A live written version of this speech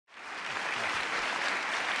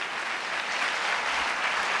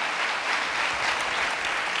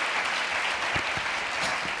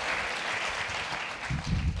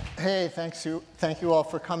Hey, thank you all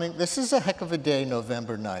for coming. This is a heck of a day,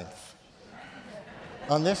 November 9th.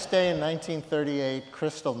 On this day in 1938,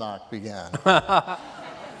 Kristallnacht began.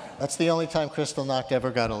 That's the only time Kristallnacht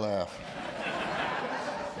ever got a laugh.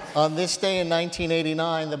 On this day in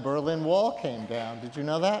 1989, the Berlin Wall came down. Did you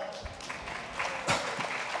know that?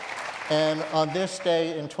 And on this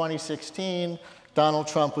day in 2016, Donald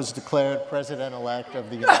Trump was declared president-elect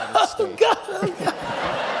of the United States.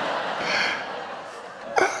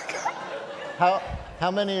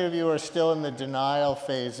 How many of you are still in the denial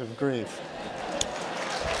phase of grief?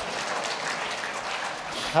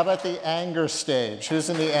 How about the anger stage?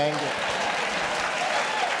 Who's in the anger?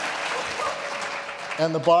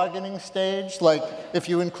 And the bargaining stage? Like, if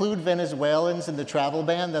you include Venezuelans in the travel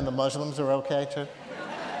ban, then the Muslims are okay too?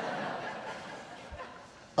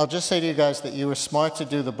 I'll just say to you guys that you were smart to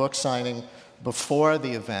do the book signing before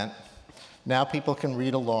the event. Now people can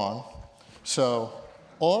read along. So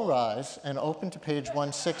all rise and open to page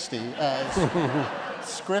 160 as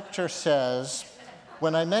scripture says,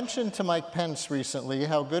 when I mentioned to Mike Pence recently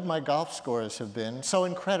how good my golf scores have been, so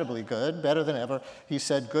incredibly good, better than ever, he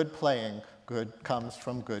said, good playing, good comes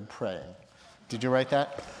from good praying. Did you write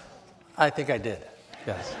that? I think I did,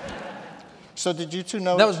 yes. So did you two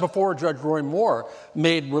know? That was before Judge Roy Moore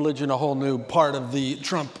made religion a whole new part of the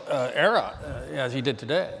Trump era, as he did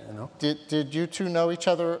today. You know. Did you two know each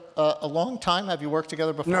other a long time? Have you worked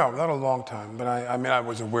together before? No, not a long time. But I mean, I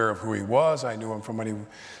was aware of who he was. I knew him from when he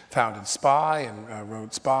founded Spy and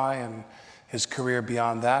wrote Spy and his career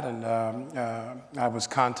beyond that. And I was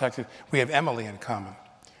contacted. We have Emily in common.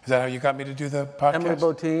 Is that how you got me to do the podcast? Emily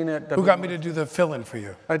Botein at Who got me to do the fill-in for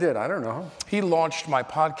you? I did. I don't know. He launched my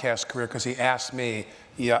podcast career because he asked me,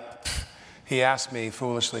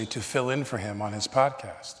 foolishly to fill in for him on his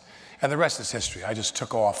podcast. And the rest is history. I just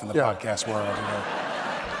took off in the podcast world. You know.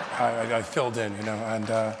 I filled in, you know. And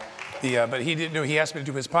but he didn't know. He asked me to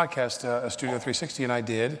do his podcast, Studio 360, and I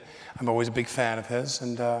did. I'm always a big fan of his.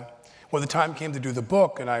 And when the time came to do the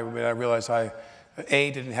book, and I realized A,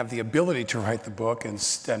 didn't have the ability to write the book, and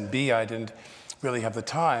B, I didn't really have the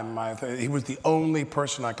time. He was the only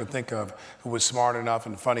person I could think of who was smart enough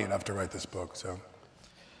and funny enough to write this book. So,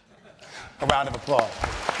 a round of applause.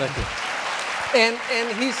 Thank you. And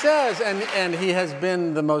he says, and he has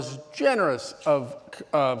been the most generous of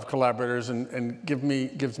collaborators, and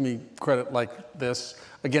gives me credit like this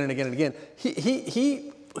again and again and again.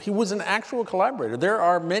 He was an actual collaborator. There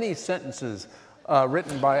are many sentences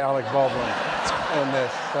written by Alec Baldwin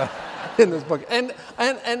in this book, and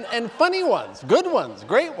funny ones, good ones,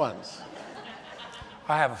 great ones.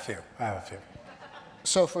 I have a few.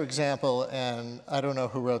 So, for example, and I don't know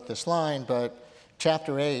who wrote this line, but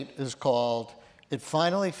chapter 8 is called "It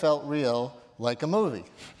Finally Felt Real Like a Movie,"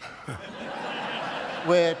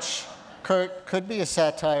 which could be a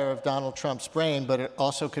satire of Donald Trump's brain, but it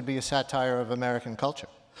also could be a satire of American culture.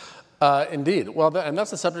 Indeed. Well, and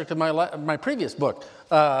that's the subject of my previous book.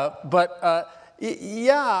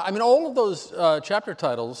 Yeah, I mean, all of those chapter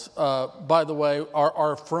titles, by the way,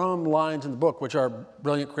 are from lines in the book, which our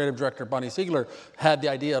brilliant creative director, Bonnie Siegler, had the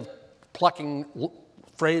idea of plucking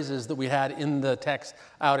phrases that we had in the text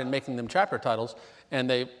out and making them chapter titles, and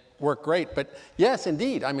they work great. But yes,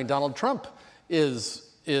 indeed, I mean, Donald Trump and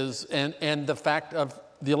the fact of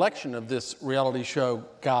the election of this reality show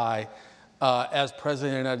guy as President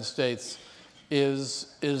of the United States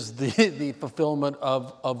is the fulfillment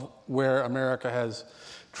of where America has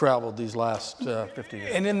traveled these last 50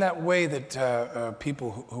 years. And in that way that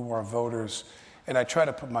people who are voters, and I try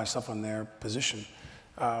to put myself in their position,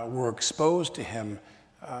 were exposed to him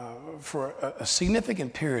for a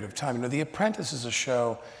significant period of time. You know, The Apprentice is a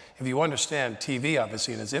show, if you understand TV,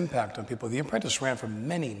 obviously, and its impact on people, The Apprentice ran for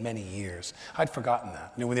many, many years. I'd forgotten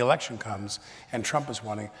that. You know, when the election comes and Trump is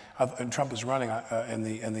running, for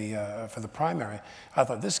the primary, I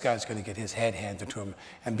thought this guy's going to get his head handed to him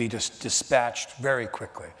and be just dispatched very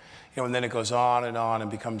quickly. You know, and then it goes on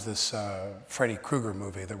and becomes this Freddy Krueger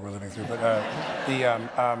movie that we're living through. But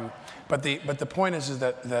the point is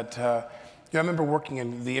that you know, I remember working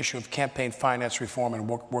in the issue of campaign finance reform and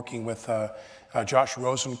working with Josh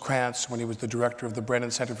Rosenkrantz when he was the director of the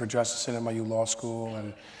Brennan Center for Justice at NYU Law School,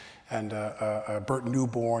 and Burt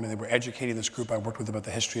Newborn, and they were educating this group I worked with about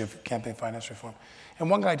the history of campaign finance reform. And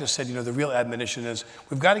one guy just said, you know, the real admonition is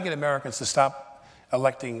we've got to get Americans to stop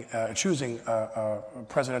choosing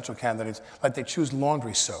presidential candidates like they choose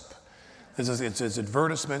laundry soap. There's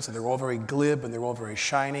advertisements, and they're all very glib, and they're all very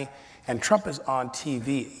shiny. And Trump is on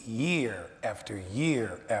TV year after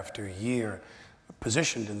year after year,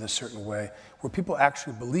 positioned in this certain way, where people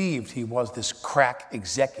actually believed he was this crack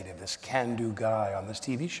executive, this can-do guy on this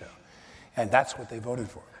TV show. And that's what they voted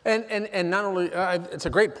for. And not only, it's a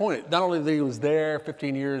great point, not only that he was there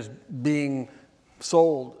 15 years being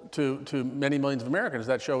sold to many millions of Americans,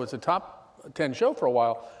 that show was a top 10 show for a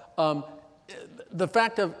while, the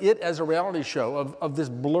fact of it as a reality show, of this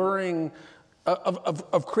blurring,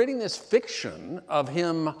 of creating this fiction of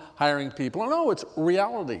him hiring people. No, it's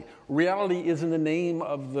reality. Reality is in the name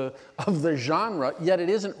of the genre, yet it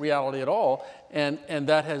isn't reality at all. And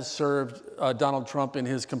that has served Donald Trump in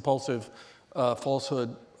his compulsive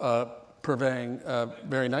falsehood purveying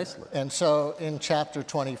very nicely. And so in chapter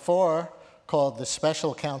 24, called "The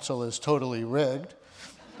Special Counsel is Totally Rigged,"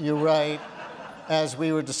 you write, "As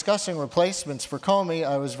we were discussing replacements for Comey,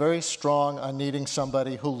 I was very strong on needing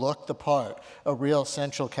somebody who looked the part, a real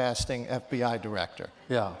central casting FBI director."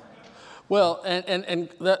 Yeah. Well, and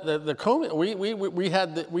the Comey,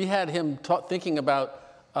 we had him thinking about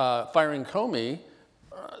firing Comey,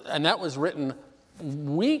 and that was written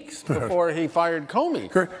weeks before he fired Comey.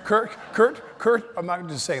 Kurt, I'm not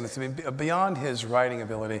just saying this. I mean, beyond his writing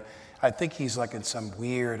ability, I think he's like in some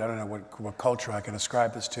weird, I don't know what culture I can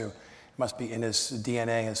ascribe this to. It must be in his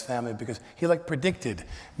DNA, his family, because he like predicted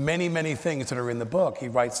many things that are in the book. He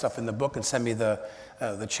writes stuff in the book and send me the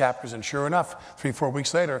chapters, and sure enough, 3-4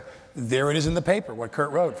 weeks later, there it is in the paper, what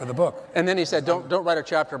Kurt wrote for the book. And then he said, don't write a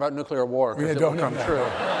chapter about nuclear war, because it will come true.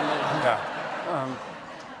 Yeah.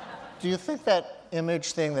 Do you think that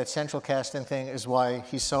image thing, that central casting thing, is why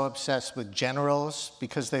he's so obsessed with generals,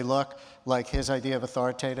 because they look like his idea of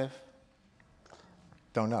authoritative?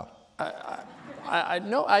 Don't know.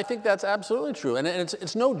 No, I think that's absolutely true. And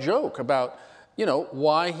it's no joke about,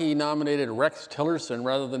 why he nominated Rex Tillerson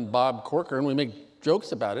rather than Bob Corker, and we make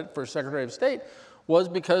jokes about it, for Secretary of State, was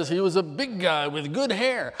because he was a big guy with good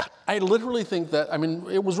hair. I literally think that,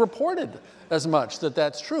 it was reported as much that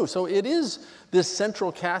that's true. So it is this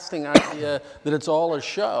central casting idea that it's all a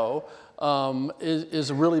show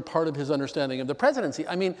is really part of his understanding of the presidency.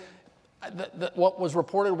 What was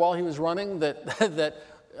reported while he was running, that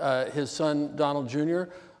his son, Donald Jr.,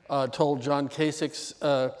 told John Kasich's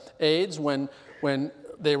aides when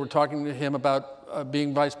they were talking to him about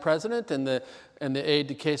being vice president, and the aide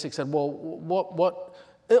to Kasich said, well,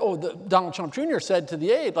 Donald Trump Jr. said to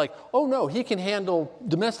the aide, like, oh no, he can handle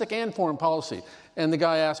domestic and foreign policy. And the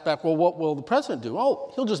guy asked back, well, what will the president do?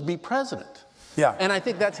 Oh, he'll just be president. Yeah. And I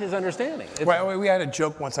think that's his understanding. Well, we had a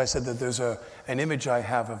joke once. I said that there's an image I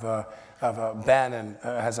have of Bannon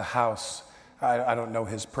has a house. I don't know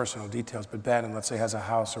his personal details, but Bannon, let's say, has a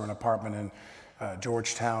house or an apartment in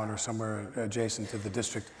Georgetown or somewhere adjacent to the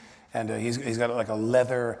district, and he's got like a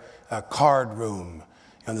leather card room,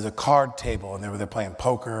 and there's a card table, and they're playing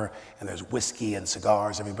poker, and there's whiskey and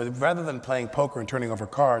cigars. But rather than playing poker and turning over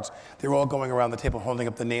cards, they're all going around the table holding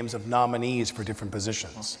up the names of nominees for different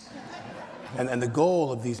positions. And the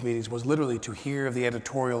goal of these meetings was literally to hear the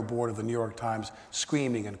editorial board of the New York Times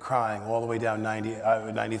screaming and crying all the way down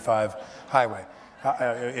 95 highway,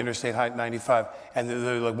 Interstate 95.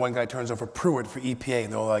 And like one guy turns over Pruitt for EPA,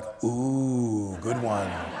 and they're all like, ooh, good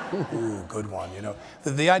one. Ooh, good one,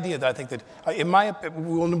 The idea that I think that,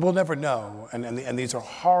 we'll never know, and these are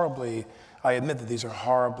horribly, I admit that these are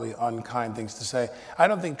horribly unkind things to say. I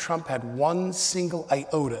don't think Trump had one single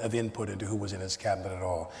iota of input into who was in his cabinet at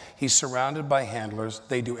all. He's surrounded by handlers.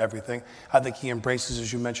 They do everything. I think he embraces,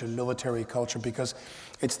 as you mentioned, military culture, because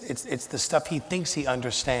it's the stuff he thinks he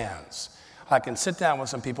understands. I can sit down with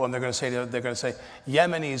some people and they're going to say,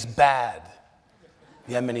 Yemeni is bad.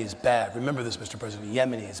 Yemeni is bad. Remember this, Mr. President.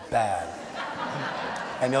 Yemeni is bad.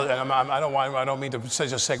 And I don't mean to just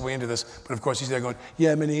segue into this, but of course he's there going,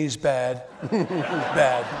 Yemeni is bad,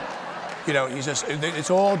 bad.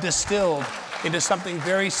 It's all distilled into something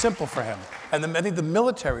very simple for him. And I think the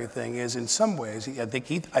military thing is, in some ways, I think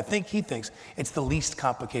he thinks it's the least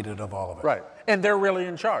complicated of all of it. Right. And they're really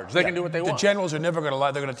in charge. They can do what they want. The generals are never going to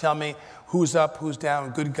lie. They're going to tell me who's up, who's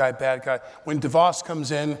down, good guy, bad guy. When DeVos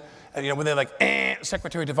comes in, and when they're like,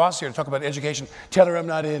 Secretary DeVos here to talk about education, tell her I'm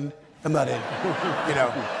not in. I'm not in. He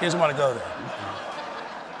doesn't want to go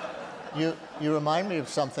there. You remind me of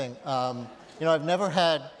something. I've never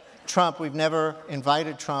had Trump, we've never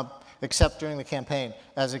invited Trump, except during the campaign,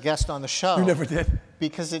 as a guest on the show. You never did?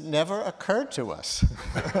 Because it never occurred to us.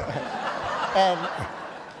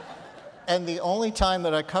 And the only time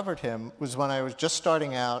that I covered him was when I was just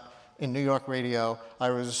starting out in New York radio. I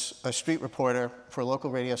was a street reporter for a local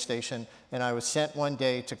radio station, and I was sent one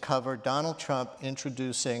day to cover Donald Trump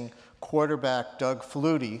introducing quarterback Doug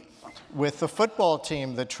Flutie with the football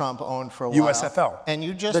team that Trump owned for a while. USFL. And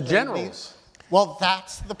you just... The Generals. Well,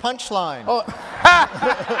 that's the punchline. Oh.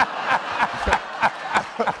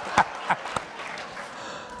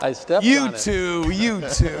 I stepped You on it.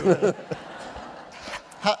 two.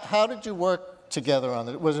 How did you work together on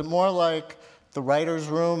it? Was it more like the writer's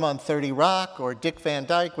room on 30 Rock or Dick Van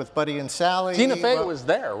Dyke with Buddy and Sally? Tina Fey was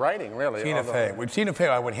there writing, really. Tina Fey. With Tina Fey,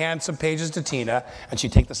 I would hand some pages to Tina, and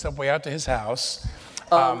she'd take the subway out to his house.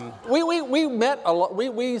 We met a lot.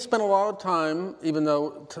 We spent a lot of time, even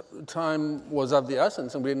though time was of the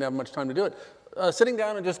essence and we didn't have much time to do it, sitting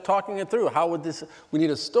down and just talking it through. How would this? We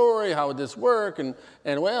need a story. How would this work? And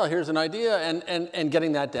well, here's an idea, and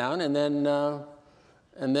getting that down, and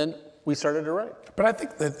then we started to write. But I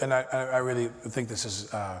think that, and I really think this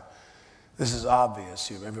is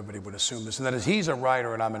obvious. Everybody would assume this, and that is he's a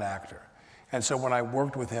writer and I'm an actor. And so when I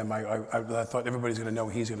worked with him, I thought everybody's going to know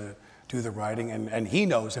he's going to do the writing, and he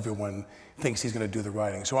knows everyone thinks he's going to do the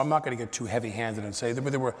writing. So I'm not going to get too heavy-handed and say,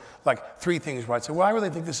 there were like 3 things where I'd say, well, I really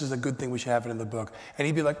think this is a good thing, we should have it in the book. And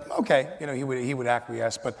he'd be like, okay, he would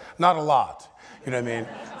acquiesce, but not a lot. You know what I mean?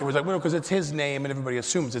 It was like, well, because it's his name and everybody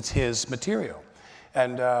assumes it's his material.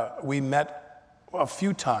 And we met a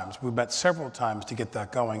few times. We met several times to get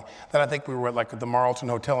that going. Then I think we were at like the Marlton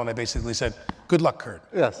Hotel, and I basically said, "Good luck, Kurt."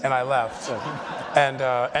 Yes. And I left.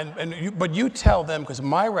 But you tell them, because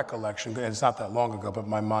my recollection, and it's not that long ago, but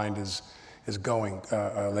my mind is going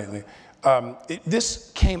lately.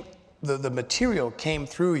 The material came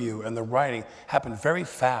through you, and the writing happened very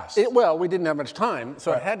fast. Well, we didn't have much time,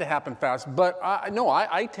 so Right. it had to happen fast. But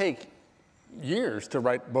I take years to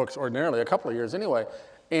write books ordinarily, a couple of years anyway.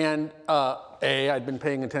 And I'd been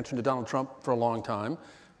paying attention to Donald Trump for a long time.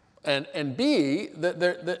 And B,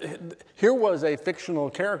 here was a fictional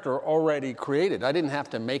character already created. I didn't have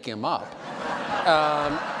to make him up.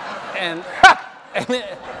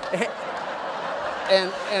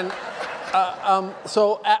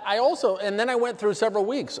 So I also, and then I went through several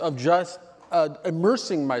weeks of just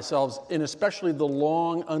immersing myself in especially the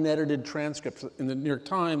long, unedited transcripts in the New York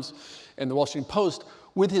Times and the Washington Post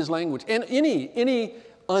with his language. And any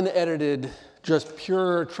unedited, just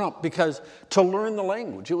pure Trump, because to learn the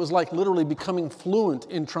language, it was like literally becoming fluent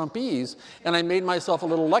in Trumpese, and I made myself a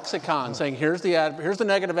little lexicon saying, here's the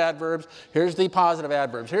negative adverbs, here's the positive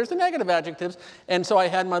adverbs, here's the negative adjectives, and so I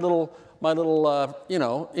had my little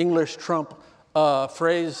English Trump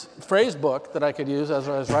phrase book that I could use as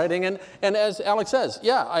I was writing, and as Alec says,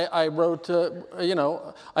 yeah, I wrote,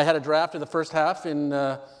 I had a draft of the first half in,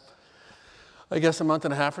 I guess a month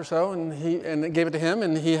and a half or so, and gave it to him,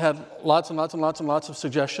 and he had lots and lots and lots and lots of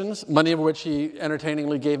suggestions, many of which he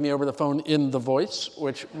entertainingly gave me over the phone in the voice,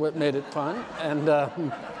 which made it fun. And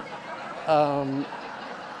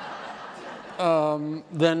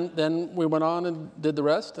then we went on and did the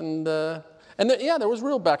rest, and there was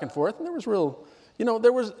real back and forth, and there was real.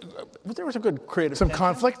 There was a good creative Some tension.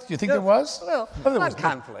 conflict? Do you think there was? Well, there not was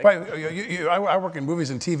conflict. Right, I work in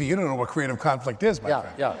movies and TV. You don't know what creative conflict is, my friend.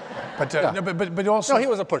 Yeah. But, Yeah. no, but also... No, he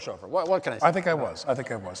was a pushover. What can I say? I think I was.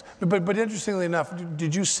 But interestingly enough,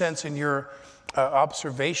 did you sense in your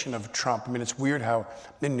observation of Trump, I mean, it's weird how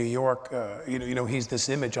in New York, he's this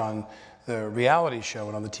image on the reality show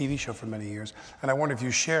and on the TV show for many years. And I wonder if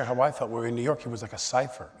you share how I felt. Where in New York, he was like a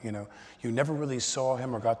cipher. You never really saw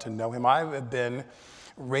him or got to know him. I have been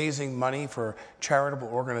raising money for charitable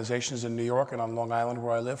organizations in New York and on Long Island,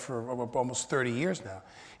 where I live, for almost 30 years now.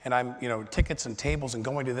 And I'm, tickets and tables and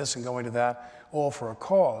going to this and going to that, all for a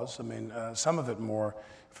cause. I mean, some of it more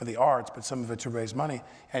for the arts, but some of it to raise money.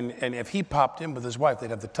 And if he popped in with his wife,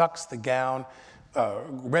 they'd have the tux, the gown,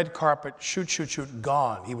 red carpet, shoot,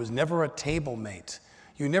 gone. He was never a table mate.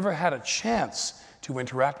 You never had a chance to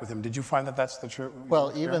interact with him. Did you find that that's the truth?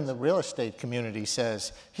 Well, even the real estate community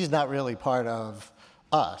says he's not really part of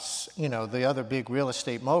us. The other big real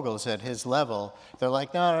estate moguls at his level, they're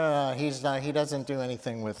like, no, he's not. He doesn't do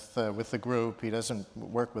anything with the group. He doesn't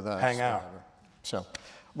work with us. Hang out. So,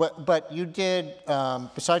 but you did,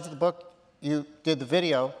 besides the book, you did the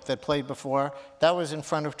video that played before. That was in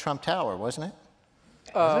front of Trump Tower, wasn't it?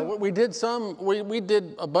 We did some. We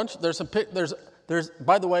did a bunch. There's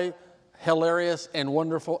by the way, hilarious and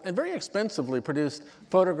wonderful and very expensively produced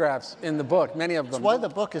photographs in the book. Many of them. That's why the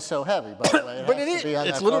book is so heavy, by the way. But it is.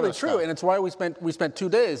 It's literally true, stuff. and it's why we spent 2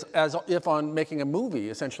 days as if on making a movie,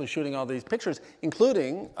 essentially shooting all these pictures,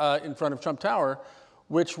 including in front of Trump Tower,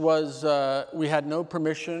 which was we had no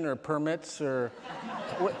permission or permits or.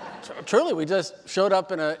 Truly, we just showed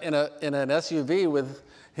up in an SUV with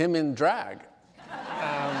him in drag.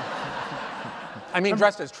 I mean,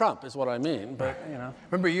 dressed as Trump is what I mean, but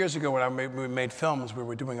Remember years ago when we made films, we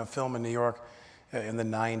were doing a film in New York in the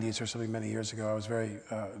 90s or something many years ago. I was very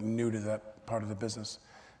new to that part of the business.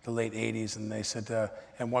 the late 80s, and they said,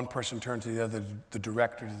 and one person turned to the other, the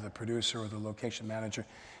director, to the producer, or the location manager,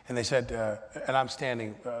 and they said, and I'm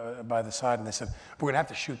standing by the side, and they said, we're going to have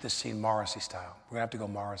to shoot this scene Morrissey style. We're going to have to go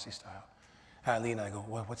Morrissey style. I lean and I go,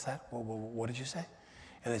 what's that? What did you say?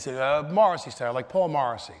 And they said, Morrissey style, like Paul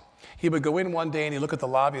Morrissey. He would go in one day and he'd look at the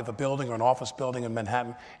lobby of a building or an office building in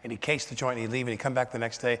Manhattan, and he'd case the joint and he'd leave, and he'd come back the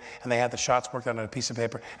next day, and they had the shots worked out on a piece of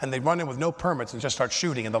paper, and they'd run in with no permits and just start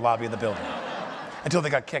shooting in the lobby of the building until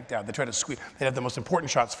they got kicked out. They tried to squeeze. They'd have the most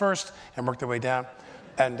important shots first and work their way down.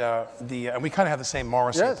 And and we kind of have the same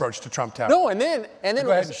Morrissey approach to Trump Tower. No, and then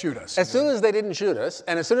go ahead and shoot us. As soon as they didn't shoot us,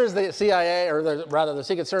 and as soon as the CIA, or rather the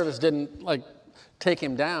Secret Service, didn't like take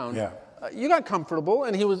him down, you got comfortable,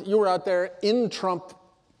 and you were out there in Trump,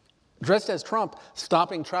 dressed as Trump,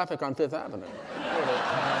 stopping traffic on Fifth Avenue.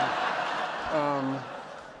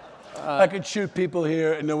 I could shoot people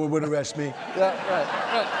here and no one would arrest me.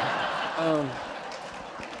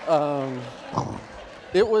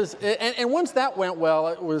 It was, and once that went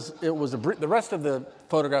well, the rest of the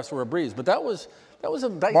photographs were a breeze. But that was a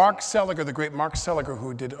dicey. Mark Seliger, the great Mark Seliger,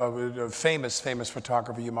 who did a famous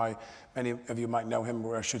photographer. Many of you might know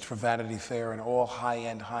him. Shoots for Vanity Fair and all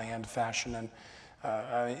high-end fashion, and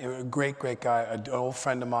a great guy, an old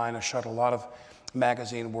friend of mine. I shot a lot of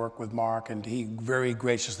magazine work with Mark, and he very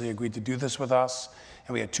graciously agreed to do this with us.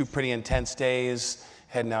 And we had 2 pretty intense days,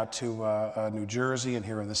 heading out to New Jersey and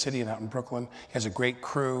here in the city and out in Brooklyn. He has a great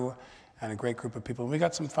crew and a great group of people. And we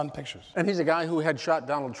got some fun pictures. And he's a guy who had shot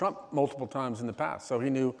Donald Trump multiple times in the past, so he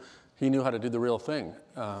knew how to do the real thing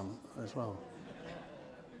as well.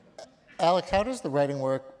 Alec, how does the writing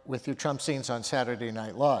work with your Trump scenes on Saturday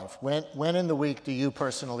Night Live? When in the week do you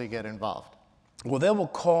personally get involved? Well, they will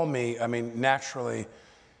call me. I mean, naturally,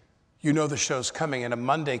 you know the show's coming, and a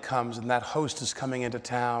Monday comes, and that host is coming into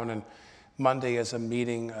town, and Monday is a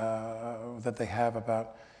meeting that they have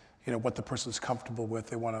about, what the person's comfortable with.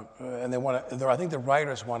 They want to, I think the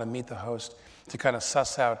writers want to meet the host to kind of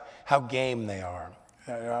suss out how game they are,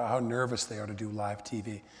 how nervous they are to do live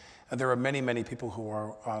TV. And there are many people who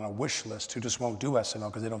are on a wish list who just won't do SNL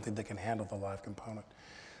because they don't think they can handle the live component.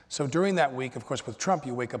 So during that week, of course, with Trump,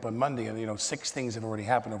 you wake up on Monday and 6 things have already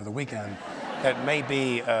happened over the weekend that may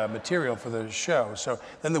be material for the show. So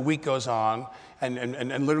then the week goes on,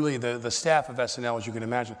 and literally the staff of SNL, as you can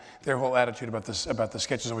imagine, their whole attitude about the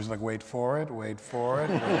sketch is always like, wait for it, wait for it,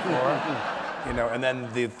 wait for it. And then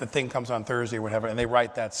the thing comes on Thursday or whatever, and they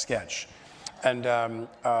write that sketch. And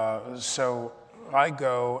so I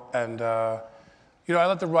go and, I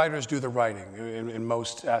let the writers do the writing in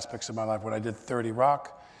most aspects of my life. When I did 30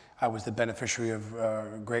 Rock, I was the beneficiary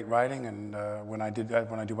of great writing, and when I do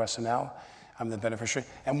SNL, I'm the beneficiary.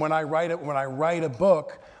 And when I write a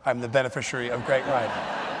book, I'm the beneficiary of great writing.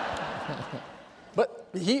 But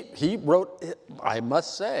he wrote, I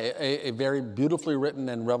must say, a very beautifully written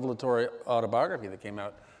and revelatory autobiography that came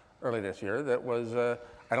out early this year. That was,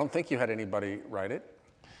 I don't think you had anybody write it.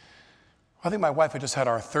 I think my wife had just had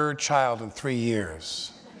our 3rd child in 3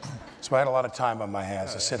 years. So I had a lot of time on my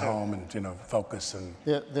hands to sit home and focus. And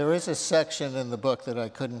there is a section in the book that I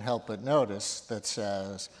couldn't help but notice that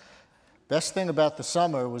says, best thing about the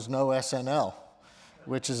summer was no SNL,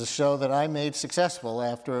 which is a show that I made successful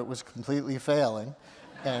after it was completely failing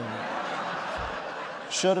and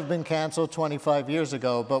should have been canceled 25 years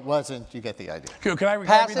ago, but wasn't. You get the idea. Can I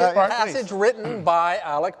read this part? Passage written by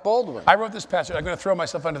Alec Baldwin. I wrote this passage. I'm going to throw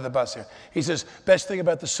myself under the bus here. He says, best thing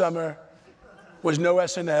about the summer was no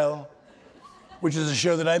SNL, which is a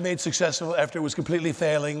show that I made successful after it was completely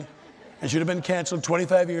failing and should have been canceled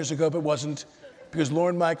 25 years ago, but wasn't, because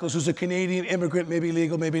Lorne Michaels, who's a Canadian immigrant, maybe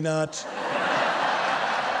legal, maybe not.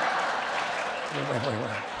 Wait.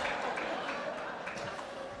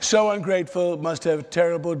 So ungrateful, must have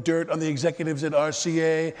terrible dirt on the executives at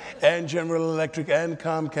RCA and General Electric and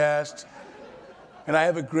Comcast. And I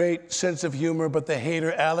have a great sense of humor, but the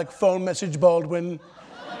hater Alec phone message Baldwin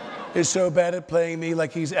is so bad at playing me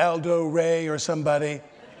like he's Aldo Ray or somebody.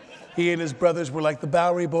 He and his brothers were like the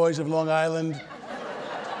Bowery Boys of Long Island.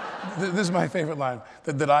 This is my favorite line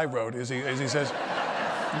that I wrote, is he says,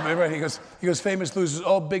 he goes, famous losers,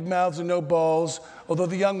 all big mouths and no balls, although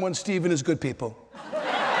the young one, Stephen, is good people.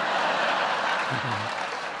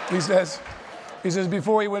 He says,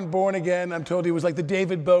 before he went born again, I'm told he was like the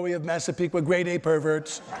David Bowie of Massapequa, grade A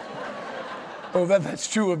perverts. Oh, that's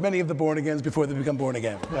true of many of the born-agains before they become born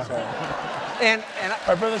again. Yeah. So. And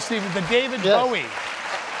our brother Stephen, the David Bowie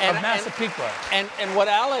of Massapequa. And what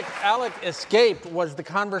Alec escaped was the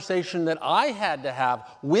conversation that I had to have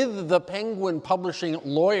with the Penguin publishing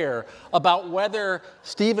lawyer about whether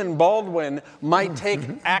Stephen Baldwin might take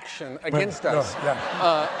action against us.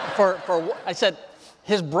 Yeah. I said,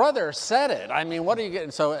 His brother said it. I mean, what are you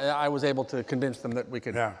getting? So I was able to convince them that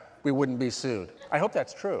we wouldn't be sued. I hope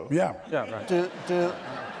that's true. Yeah. Yeah, right.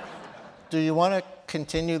 Do you want to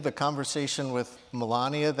continue the conversation with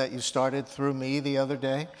Melania that you started through me the other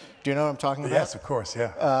day? Do you know what I'm talking about? Yes, of course,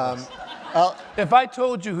 yeah. If I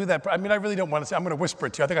told you who that, I mean, I really don't want to say, I'm going to whisper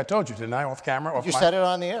it to you. I think I told you, didn't I, off camera? You said it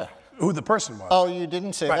on the air. Who the person was. Oh, you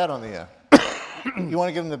didn't say that on the air. You want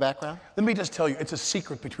to give them the background? Let me just tell you, it's a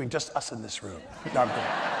secret between just us in this room. No, I'm kidding.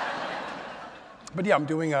 But yeah, I'm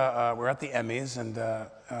doing, we're at the Emmys, and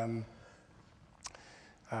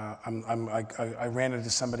I ran into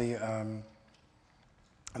somebody, and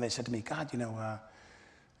they said to me, God, you know,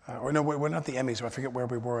 or no, we're not the Emmys, so I forget where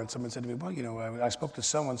we were, and someone said to me, well, you know, I spoke to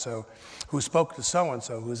so-and-so, who spoke to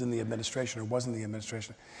so-and-so, who's in the administration, or was in the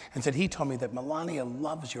administration, and said, he told me that Melania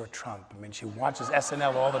loves your Trump. I mean, she watches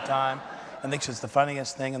SNL all the time, and thinks it's the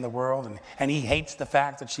funniest thing in the world, and he hates the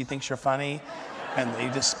fact that she thinks you're funny, and he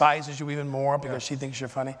despises you even more because she thinks you're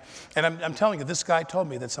funny. And I'm telling you, this guy told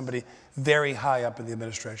me that somebody very high up in the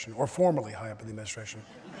administration, or formerly high up in the administration,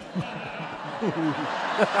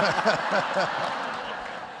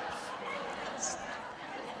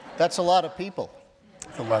 That's a lot of people.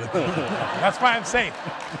 That's a lot of people. That's why I'm safe.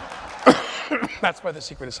 That's why the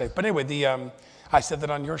secret is safe. But anyway, I said that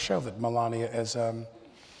on your show that Melania is,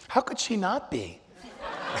 how could she not be?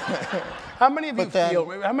 How many of you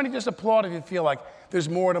feel, how many just applaud if you feel like there's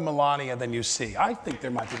more to Melania than you see? I think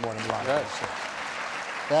there might be more to Melania than you see.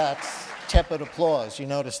 That's tepid applause. You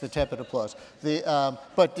notice the tepid applause.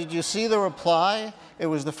 But did you see the reply? It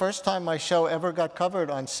was the first time my show ever got covered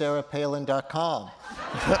on sarahpalin.com.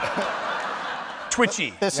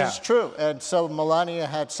 Twitchy. This is true. And so Melania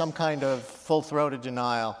had some kind of full-throated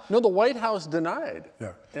denial. No, the White House denied.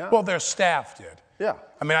 Yeah. Well, their staff did. Yeah.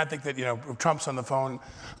 I mean, I think that, you know, Trump's on the phone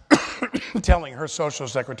telling her social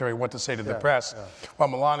secretary what to say to the press, while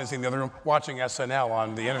Melania's in the other room watching SNL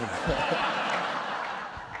on the internet.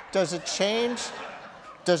 Does it change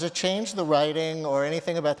the writing or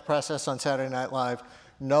anything about the process on Saturday Night Live,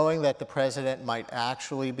 knowing that the president might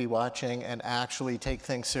actually be watching and actually take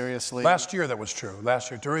things seriously? Last year that was true.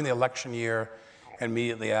 Last year, during the election year,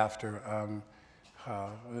 immediately after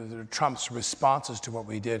Trump's responses to what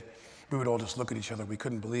we did, we would all just look at each other. We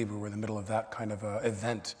couldn't believe we were in the middle of that kind of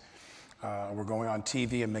event. We're going on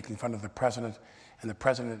TV and making fun of the president, and the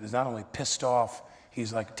president is not only pissed off,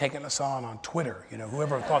 he's like taking us on Twitter. You know,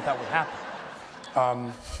 whoever thought that would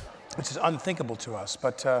happen, which is unthinkable to us.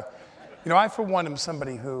 But you know, I for one am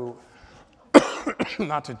somebody who,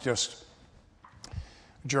 not to just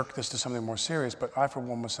jerk this to something more serious, but I for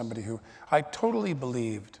one was somebody who I totally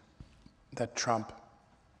believed that Trump,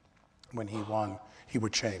 when he won, he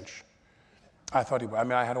would change. I thought he would. I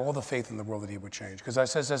mean, I had all the faith in the world that he would change. Because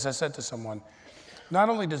as I said to someone, not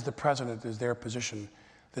only does the president, is their position,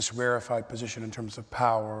 this rarefied position in terms of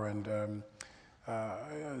power and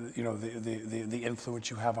you know, the influence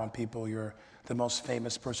you have on people, you're the most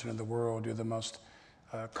famous person in the world, you're the most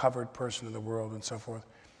covered person in the world, and so forth.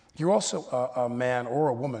 You're also a man or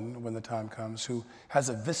a woman, when the time comes, who has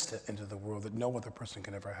a vista into the world that no other person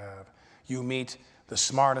can ever have. You meet the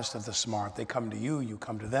smartest of the smart. They come to you, you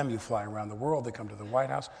come to them, you fly around the world, they come to the White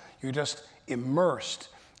House. You're just immersed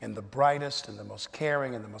in the brightest and the most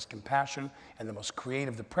caring and the most compassionate and the most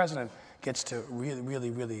creative. The president gets to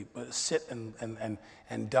really sit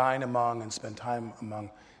and dine among and spend time among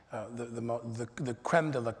the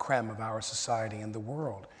creme de la creme of our society and the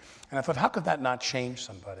world. And I thought, how could that not change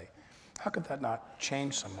somebody? How could that not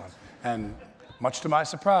change someone? And much to my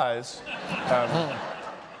surprise,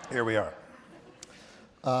 here we are.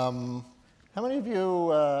 How many of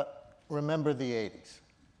you remember the 80s?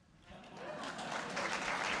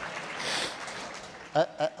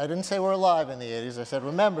 I didn't say we're alive in the 80s, I said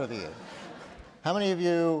remember the 80s. How many of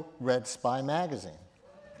you read Spy magazine?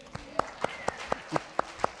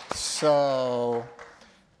 So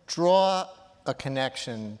draw a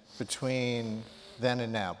connection between then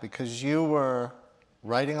and now, because you were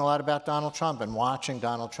writing a lot about Donald Trump and watching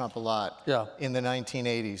Donald Trump a lot in the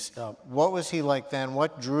 1980s. Yeah. What was he like then?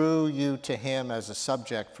 What drew you to him as a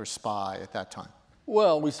subject for Spy at that time?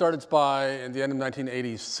 Well, we started Spy at the end of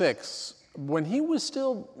 1986, when he was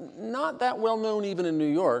still not that well known even in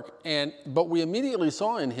New York, but we immediately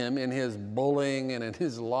saw in him, in his bullying and in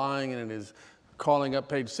his lying and in his calling up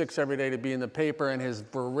page 6 every day to be in the paper and his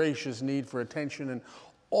voracious need for attention and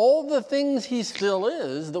all the things he still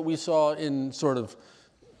is that we saw in sort of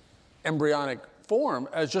embryonic form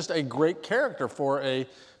as just a great character for a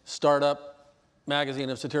startup magazine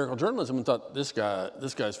of satirical journalism, and thought, this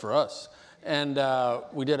guy's for us. And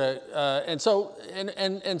we did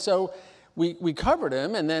so we covered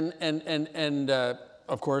him, and then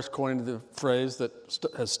of course, coined the phrase that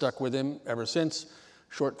has stuck with him ever since,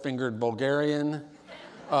 short-fingered Bulgarian.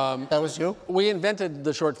 That was you? We invented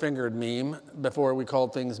the short-fingered meme before we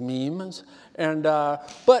called things memes, and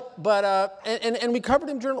we covered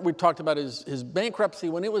him journal. We talked about his bankruptcy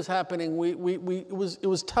when it was happening. It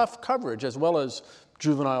was tough coverage as well as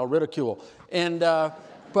juvenile ridicule,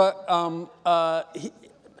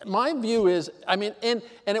 my view is, I mean, and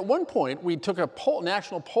at one point we took a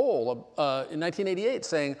national poll in 1988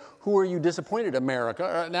 saying, "Who are you disappointed,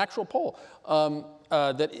 America?" An actual poll.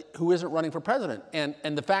 Who isn't running for president.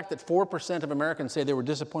 And the fact that 4% of Americans say they were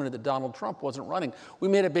disappointed that Donald Trump wasn't running, we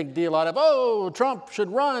made a big deal out of, oh, Trump should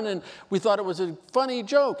run, and we thought it was a funny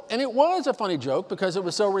joke. And it was a funny joke because it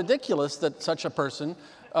was so ridiculous that such a person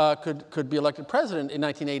could be elected president in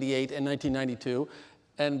 1988 and 1992,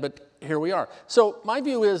 but here we are. So my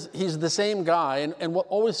view is he's the same guy, and what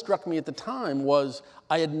always struck me at the time was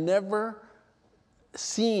I had never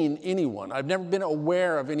seen anyone, I've never been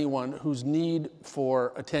aware of anyone whose need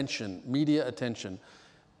for attention, media attention,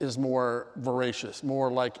 is more voracious, more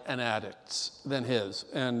like an addict's than his.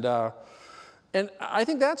 And I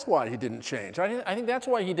think that's why he didn't change. I think that's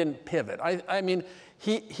why he didn't pivot. I mean,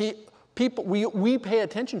 we pay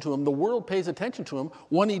attention to him, the world pays attention to him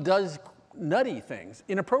when he does nutty things,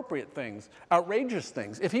 inappropriate things, outrageous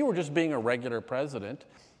things. If he were just being a regular president,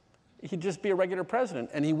 he'd just be a regular president,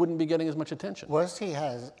 and he wouldn't be getting as much attention. Was he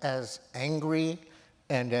as angry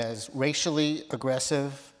and as racially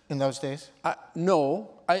aggressive in those days?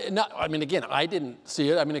 No. I mean, again, I didn't see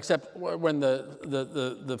it. I mean, except when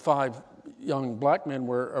the 5 young black men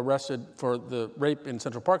were arrested for the rape in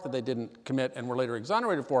Central Park that they didn't commit and were later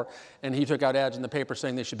exonerated for, and he took out ads in the paper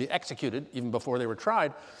saying they should be executed even before they were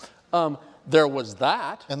tried. There was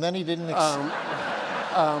that. And then he didn't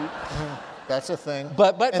that's a thing.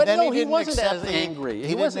 But no, he wasn't as angry.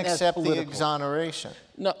 He didn't accept the exoneration.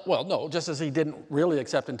 No, well, no, just as he didn't really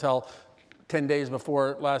accept until 10 days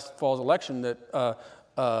before last fall's election that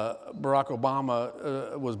Barack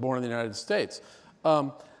Obama was born in the United States.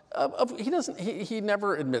 He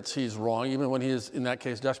never admits he's wrong, even when he is, in that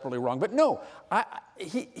case, desperately wrong. But no,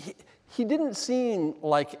 he didn't seem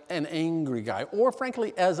like an angry guy, or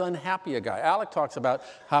frankly, as unhappy a guy. Alec talks about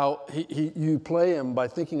how you play him by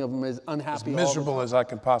thinking of him as unhappy. As miserable as I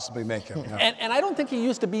can possibly make him. Yeah. And I don't think he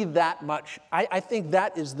used to be that much. I think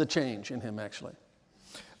that is the change in him, actually.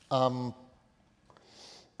 About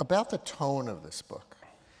the tone of this book,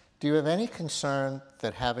 do you have any concern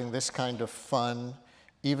that having this kind of fun,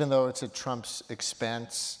 even though it's at Trump's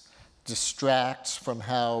expense, distracts from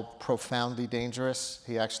how profoundly dangerous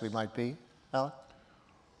he actually might be, Alec?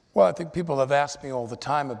 Well, I think people have asked me all the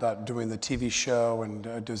time about doing the TV show, and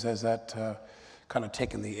has that kind of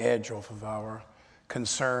taken the edge off of our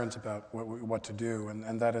concerns about what to do,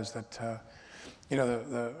 and that is that,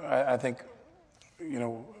 I think,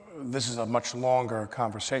 this is a much longer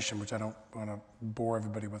conversation, which I don't want to bore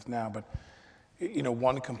everybody with now, but,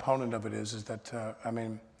 one component of it is that,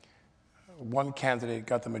 one candidate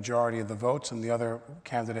got the majority of the votes and the other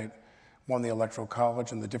candidate won the Electoral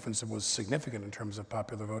College, and the difference was significant in terms of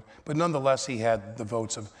popular vote. But nonetheless, he had the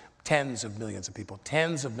votes of tens of millions of people.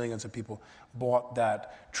 Tens of millions of people bought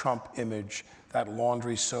that Trump image, that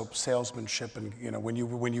laundry soap salesmanship. And when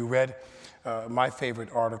you read my favorite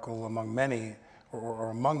article among many, or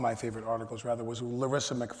among my favorite articles rather, was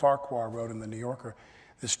Larissa McFarquhar wrote in the New Yorker.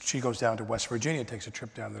 She goes down to West Virginia, takes a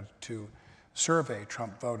trip down to survey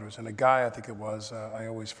Trump voters, and a guy, I think it was, I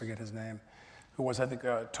always forget his name, who was, I think,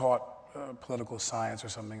 taught political science or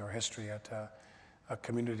something, or history at a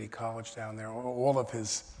community college down there. All of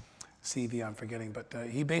his CV I'm forgetting, but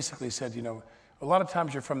he basically said, a lot of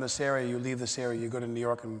times you're from this area, you leave this area, you go to New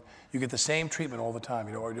York, and you get the same treatment all the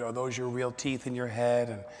time. Are those your real teeth in your head?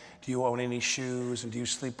 And do you own any shoes? And do you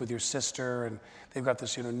sleep with your sister? And they've got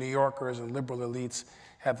this, New Yorkers and liberal elites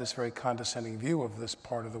have this very condescending view of this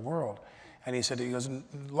part of the world. And he goes, a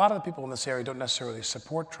lot of the people in this area don't necessarily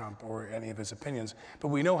support Trump or any of his opinions, but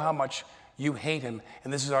we know how much you hate him,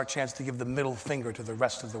 and this is our chance to give the middle finger to the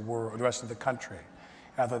rest of the world, the rest of the country.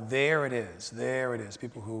 And I thought, there it is.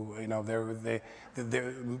 People who, hate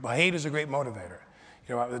is a great motivator.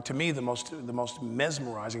 To me, the most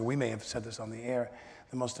mesmerizing, we may have said this on the air,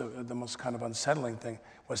 the most kind of unsettling thing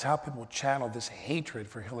was how people channeled this hatred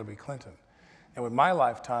for Hillary Clinton. And in my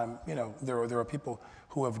lifetime, there are people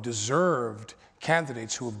who have deserved,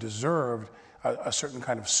 candidates who have deserved a certain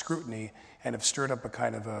kind of scrutiny and have stirred up a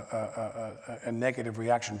kind of a negative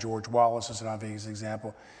reaction. George Wallace is an obvious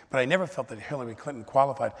example. But I never felt that Hillary Clinton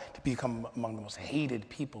qualified to become among the most hated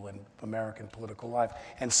people in American political life.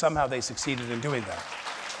 And somehow they succeeded in doing that.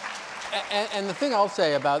 And the thing I'll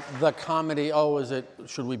say about the comedy,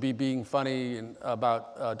 should we be being funny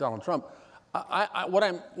about Donald Trump?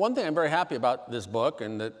 One thing I'm very happy about this book,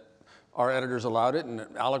 and that our editors allowed it, and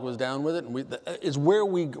Alec was down with it, is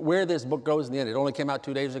where this book goes in the end. It only came out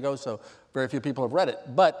 2 days ago, so very few people have read it.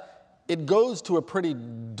 But it goes to a pretty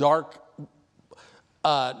dark,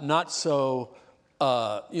 not so,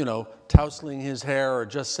 tousling his hair or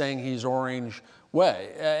just saying he's orange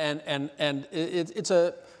way. And it's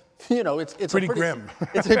a, it's pretty grim.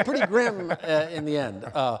 It's a pretty grim in the end.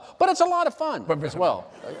 But it's a lot of fun as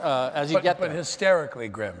well, as you get there. But hysterically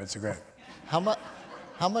grim. It's a grim.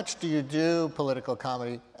 How much do you do political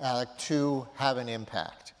comedy, Alec, to have an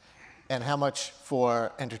impact? And how much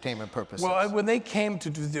for entertainment purposes? Well, when they came to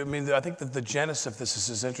do, I think that the genesis of this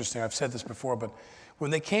is interesting. I've said this before, but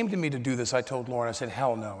when they came to me to do this, I told Lauren, I said,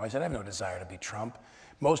 hell no. I said, I have no desire to be Trump.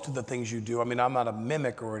 Most of the things you do, I'm not a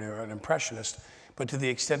mimic or an impressionist, but to the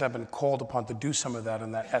extent I've been called upon to do some of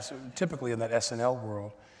that, typically in that SNL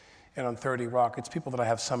world and on 30 Rock, it's people that I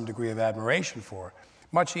have some degree of admiration for.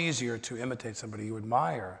 Much easier to imitate somebody you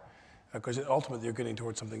admire, because ultimately you're getting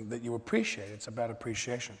towards something that you appreciate. It's about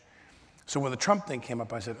appreciation. So when the Trump thing came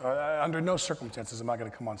up, I said, under no circumstances am I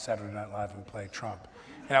going to come on Saturday Night Live and play Trump.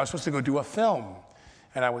 And I was supposed to go do a film.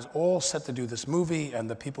 And I was all set to do this movie, and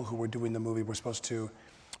the people who were doing the movie were supposed to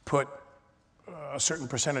put a certain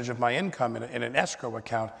percentage of my income in an escrow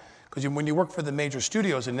account. Because when you work for the major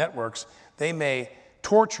studios and networks, they may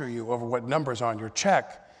torture you over what number's on your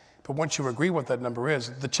check. But once you agree what that number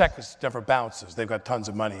is, the check never bounces. They've got tons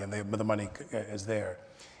of money, and the money is there.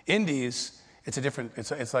 Indies,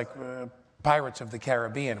 it's like Pirates of the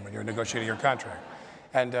Caribbean when you're negotiating your contract.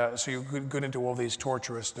 And so you get into all these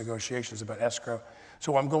torturous negotiations about escrow.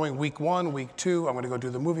 So I'm going week 1, week 2, I'm going to go do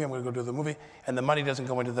the movie, and the money doesn't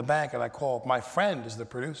go into the bank, and I call, my friend is the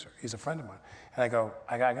producer, he's a friend of mine, and I go,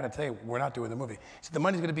 I got to tell you, we're not doing the movie. He said, the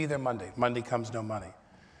money's going to be there Monday. Monday comes, no money.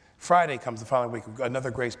 Friday comes the following week, another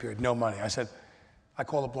grace period, no money. I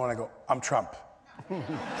call up Lauren, I go, I'm Trump.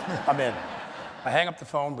 I'm in. I hang up the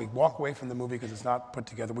phone, we walk away from the movie because it's not put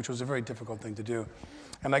together, which was a very difficult thing to do.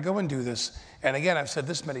 And I go and do this, and again, I've said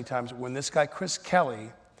this many times, when this guy, Chris Kelly,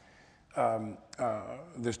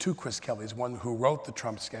 there's two Chris Kellys, one who wrote the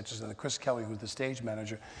Trump sketches and the Chris Kelly who's the stage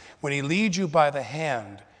manager. When he leads you by the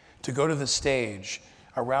hand to go to the stage,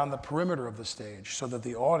 around the perimeter of the stage, so that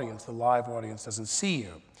the audience, the live audience, doesn't see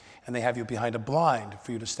you, and they have you behind a blind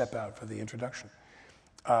for you to step out for the introduction.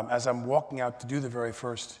 As I'm walking out to do the very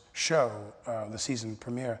first show, the season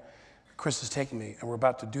premiere, Chris is taking me, and we're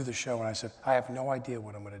about to do the show, and I said, I have no idea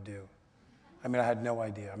what I'm going to do. I had no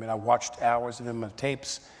idea. I watched hours of him on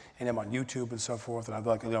tapes, and him on YouTube and so forth, and I'd be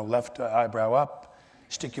like, left eyebrow up,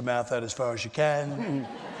 stick your mouth out as far as you can,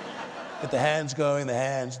 get the hands going, the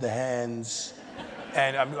hands.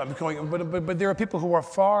 And I'm going, but there are people who are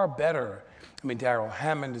far better. Darrell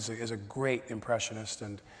Hammond is a great impressionist,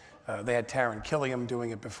 and they had Taron Killam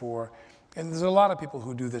doing it before. And there's a lot of people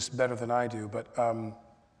who do this better than I do, but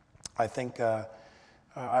I think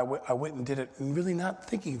I went and did it really not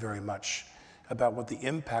thinking very much about what the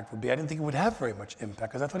impact would be. I didn't think it would have very much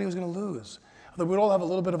impact because I thought he was going to lose. I thought we'd all have a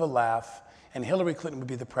little bit of a laugh, and Hillary Clinton would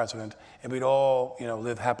be the president, and we'd all,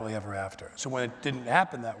 live happily ever after. So when it didn't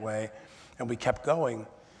happen that way, and we kept going,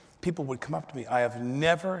 people would come up to me. I have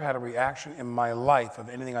never had a reaction in my life of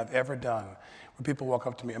anything I've ever done where people walk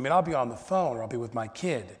up to me. I'll be on the phone or I'll be with my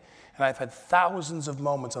kid, and I've had thousands of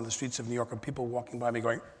moments on the streets of New York of people walking by me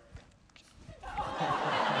going,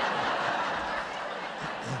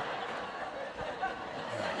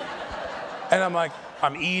 and I'm like,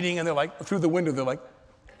 I'm eating, and they're like, through the window, they're like,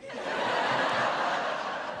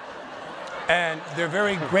 and they're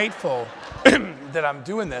very grateful that I'm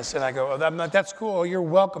doing this, and I go, I'm like, that's cool, oh, you're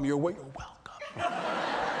welcome, you're welcome.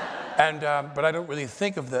 And, but I don't really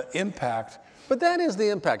think of the impact. But that is the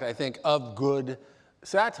impact, I think, of good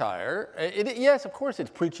satire. Yes, of course, it's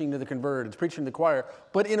preaching to the converted, it's preaching to the choir,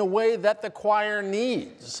 but in a way that the choir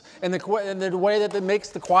needs, and the way that it makes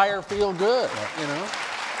the choir feel good,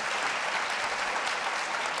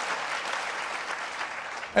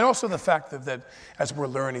 And also the fact that as we're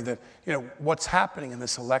learning that, what's happening in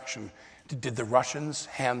this election, did the Russians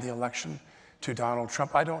hand the election to Donald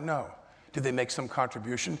Trump? I don't know. Did they make some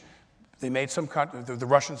contribution? They made some, the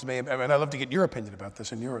Russians may have, and I'd love to get your opinion about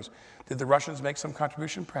this and yours. Did the Russians make some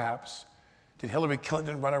contribution? Perhaps. Did Hillary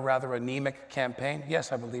Clinton run a rather anemic campaign?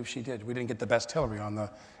 Yes, I believe she did. We didn't get the best Hillary on the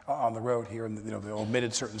road here, and they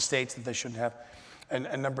omitted certain states that they shouldn't have.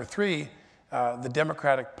 And number 3, the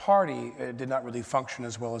Democratic Party did not really function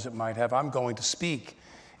as well as it might have. I'm going to speak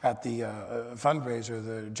at the fundraiser,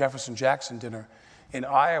 the Jefferson Jackson dinner in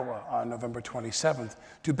Iowa on November 27th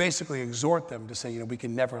to basically exhort them to say, we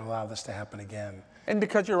can never allow this to happen again. And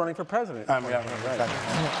because you're running for president. I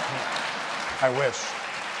wish.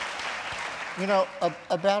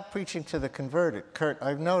 About preaching to the converted, Kurt,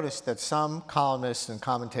 I've noticed that some columnists and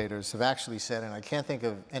commentators have actually said, and I can't think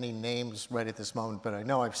of any names right at this moment, but I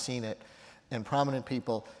know I've seen it, and prominent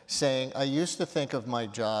people saying, I used to think of my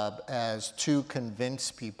job as to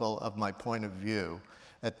convince people of my point of view.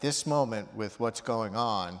 At this moment, with what's going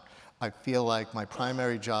on, I feel like my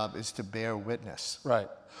primary job is to bear witness. Right.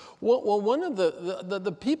 Well, one of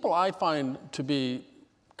the people I find to be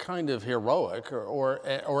kind of heroic, or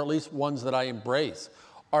at least ones that I embrace,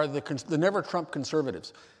 are the Never Trump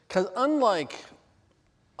conservatives. Because unlike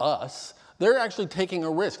us, they're actually taking a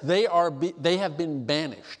risk. They have been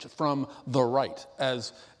banished from the right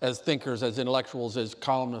as thinkers, as intellectuals, as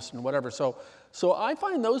columnists, and whatever. So I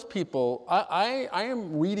find those people. I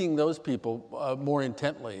am reading those people more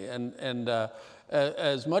intently, and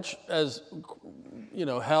as much as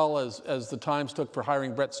hell as the Times took for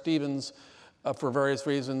hiring Bret Stephens for various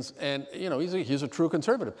reasons, and he's a true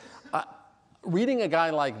conservative. Reading a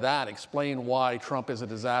guy like that explain why Trump is a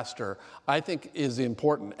disaster, I think is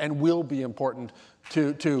important and will be important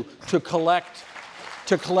to collect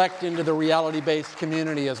into the reality-based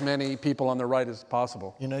community as many people on the right as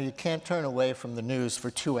possible. You can't turn away from the news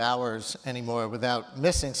for 2 hours anymore without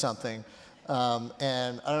missing something.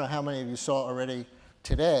 And I don't know how many of you saw already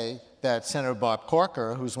today that Senator Bob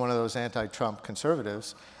Corker, who's one of those anti-Trump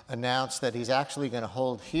conservatives, announced that he's actually going to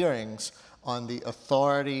hold hearings on the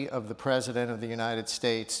authority of the President of the United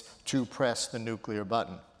States to press the nuclear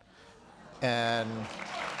button. And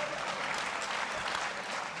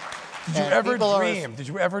Did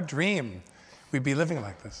you ever dream we'd be living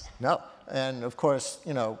like this? No. And of course,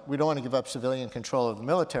 we don't want to give up civilian control of the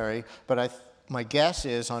military, but my guess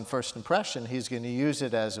is, on first impression, he's going to use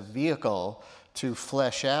it as a vehicle to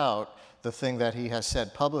flesh out the thing that he has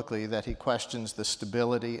said publicly, that he questions the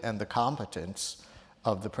stability and the competence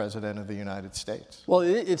of the President of the United States. Well,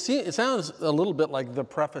 it sounds a little bit like the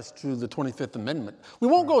preface to the 25th Amendment. We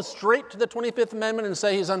won't go straight to the 25th Amendment and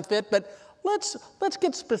say he's unfit, but let's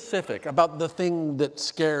get specific about the thing that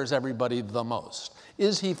scares everybody the most.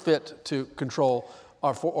 Is he fit to control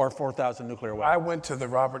our 4,000 nuclear weapons? I went to the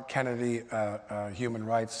Robert Kennedy Human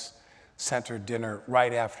Rights Center dinner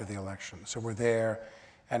right after the election. So we're there,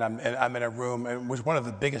 and I'm in a room, and it was one of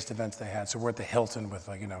the biggest events they had. So we're at the Hilton with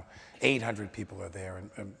 800 people are there,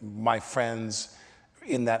 and my friends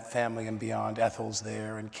in that family and beyond. Ethel's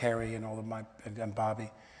there, and Carrie, and and Bobby,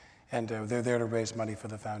 and they're there to raise money for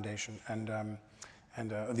the foundation. And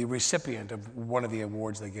the recipient of one of the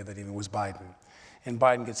awards they gave that evening was Biden. And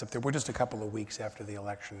Biden gets up there. We're just a couple of weeks after the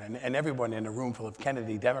election, and everyone in a room full of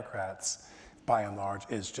Kennedy Democrats, by and large,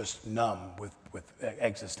 is just numb with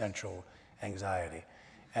existential anxiety.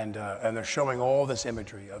 And they're showing all this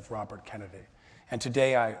imagery of Robert Kennedy. And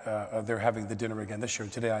today they're having the dinner again this year.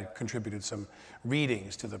 Today I contributed some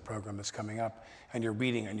readings to the program that's coming up. And you're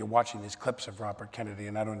reading and you're watching these clips of Robert Kennedy,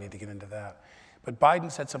 and I don't need to get into that. But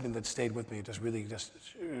Biden said something that stayed with me. It just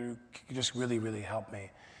really helped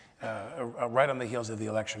me. Right on the heels of the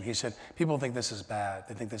election, he said, people think this is bad.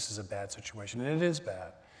 They think this is a bad situation, and it is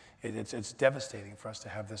bad. It's devastating for us to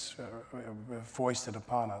have this foisted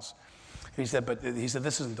upon us. He said,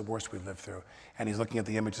 this isn't the worst we've lived through. And he's looking at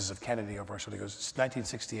the images of Kennedy over us. So he goes, it's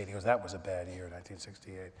 1968. He goes, that was a bad year,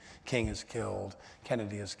 1968. King is killed.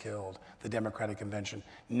 Kennedy is killed. The Democratic Convention.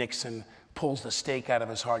 Nixon pulls the stake out of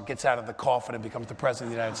his heart, gets out of the coffin, and becomes the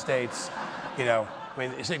President of the United States.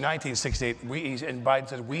 It's like 1968. And Biden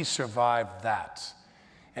said, we survived that.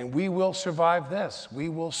 And we will survive this. We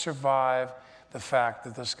will survive the fact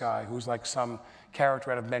that this guy, who's like some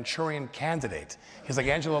character out of Manchurian Candidate, he's like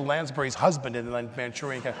Angela Lansbury's husband in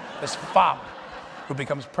Manchurian Candidate, this fop who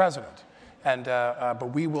becomes president.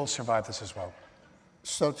 But we will survive this as well.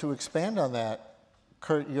 So to expand on that,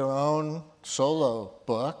 Kurt, your own solo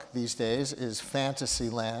book these days is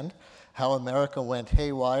Fantasyland, How America Went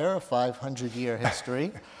Haywire, a 500-year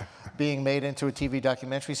history, being made into a TV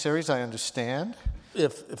documentary series, I understand.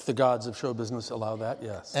 If the gods of show business allow that,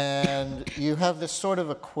 yes. And you have this sort of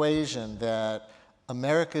equation that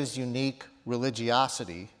America's unique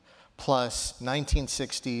religiosity plus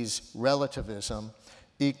 1960s relativism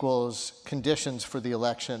equals conditions for the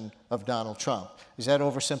election of Donald Trump. Is that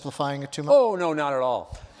oversimplifying it too much? Oh, no, not at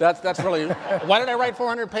all. That's really, why did I write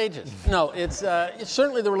 400 pages? No, it's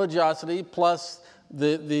certainly the religiosity plus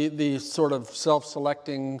the sort of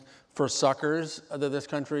self-selecting for suckers that this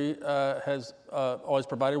country has always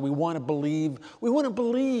provided. We want to believe,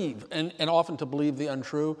 and often to believe the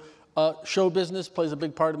untrue. Show business plays a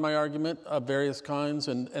big part in my argument of various kinds,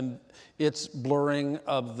 and its blurring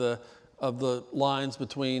of the lines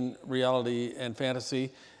between reality and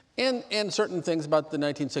fantasy, and certain things about the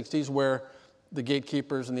 1960s where the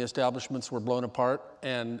gatekeepers and the establishments were blown apart,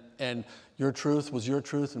 and your truth was your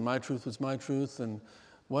truth, and my truth was my truth, and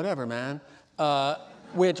whatever, man.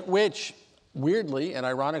 Which weirdly and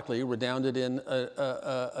ironically redounded in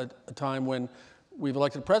a time when we've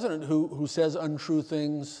elected a president who says untrue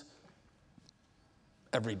things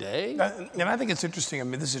every day. And I think it's interesting. I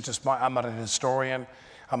mean, this is just I'm not a historian.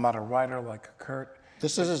 I'm not a writer like Kurt.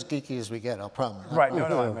 This is as geeky as we get, I'll promise. Right, no,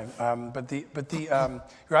 I mean,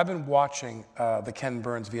 I've been watching the Ken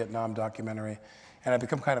Burns Vietnam documentary, and I've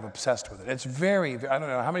become kind of obsessed with it. It's very, I don't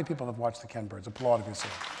know, how many people have watched the Ken Burns? Applaud if you've seen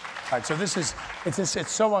it. All right, so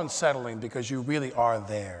it's so unsettling because you really are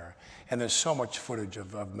there, and there's so much footage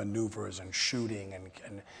of maneuvers and shooting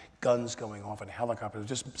and guns going off and helicopters,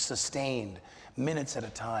 just sustained minutes at a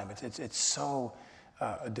time. It's so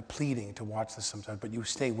depleting to watch this sometimes, but you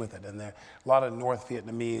stay with it. And there are a lot of North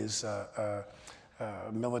Vietnamese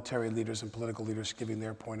military leaders and political leaders giving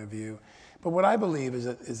their point of view. But what I believe is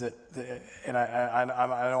that and I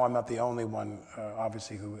know I'm not the only one,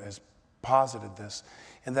 obviously, who has posited this,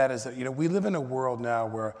 and that is that we live in a world now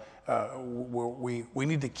where we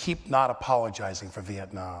need to keep not apologizing for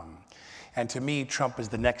Vietnam. And to me, Trump is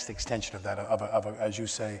the next extension of that, as you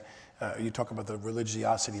say, you talk about the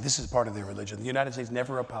religiosity. This is part of their religion. The United States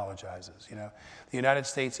never apologizes. The United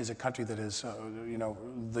States is a country that is,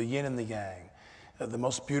 the yin and the yang, the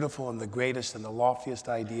most beautiful and the greatest and the loftiest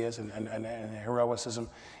ideas and heroicism,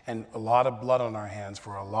 and a lot of blood on our hands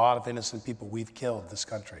for a lot of innocent people we've killed this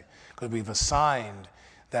country because we've assigned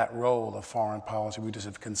that role of foreign policy. We just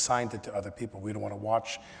have consigned it to other people. We don't want to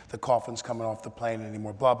watch the coffins coming off the plane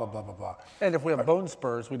anymore, blah, blah, blah, blah, blah. And if we have bone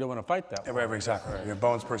spurs, we don't want to fight that war. Exactly. We have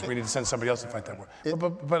bone spurs. We need to send somebody else to fight that war.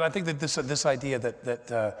 But I think that this idea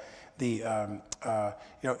that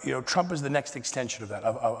Trump is the next extension of that,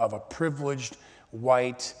 of a privileged,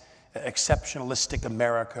 white, exceptionalistic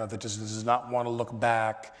America that just does not want to look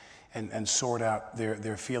back and sort out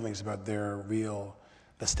their feelings about their real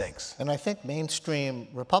mistakes. And I think mainstream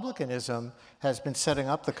Republicanism has been setting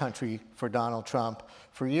up the country for Donald Trump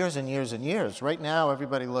for years and years and years. Right now,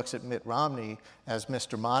 everybody looks at Mitt Romney as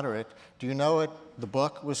Mr. Moderate. Do you know what the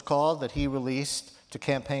book was called that he released to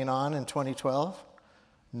campaign on in 2012?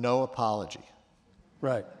 No Apology.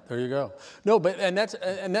 Right, there you go. No, but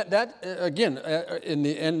that again, at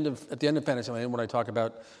the end of Fantasyland, when I talk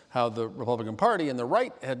about how the Republican Party and the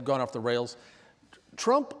right had gone off the rails,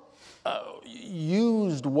 Trump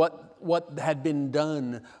used what had been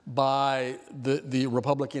done by the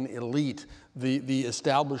Republican elite, the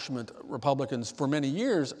establishment Republicans for many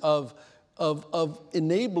years of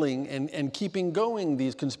enabling and keeping going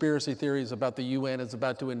these conspiracy theories about the UN is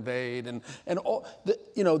about to invade and all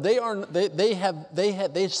they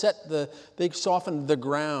softened the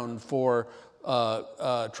ground for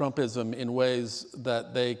Trumpism in ways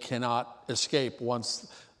that they cannot escape once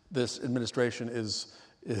this administration is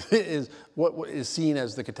what is seen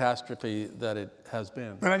as the catastrophe that it has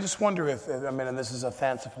been. And I just wonder if, and this is a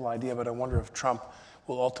fanciful idea, but I wonder if Trump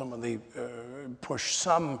will ultimately push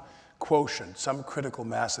some quotient, some critical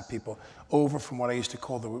mass of people over from what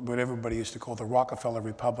everybody used to call the Rockefeller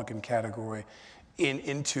Republican category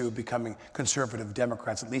into becoming conservative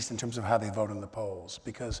Democrats, at least in terms of how they vote in the polls.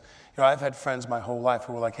 Because I've had friends my whole life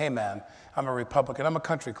who were like, hey man, I'm a Republican, I'm a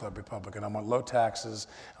country club Republican, I want low taxes,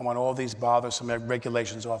 I want all these bothersome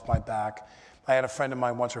regulations off my back. I had a friend of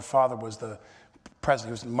mine once, her father was the president,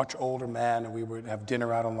 he was a much older man, and we would have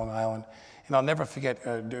dinner out on Long Island. And I'll never forget,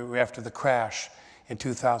 after the crash in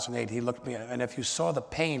 2008, he looked at me, and if you saw the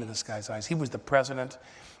pain in this guy's eyes, he was the president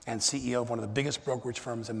and CEO of one of the biggest brokerage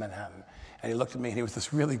firms in Manhattan. And he looked at me, and he was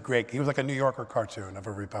this really great, he was like a New Yorker cartoon of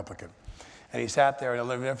a Republican. And he sat there, and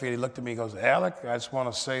he looked at me, he goes, Alec, I just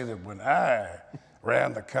want to say that when I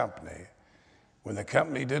ran the company, when the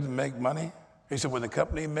company didn't make money, he said, when the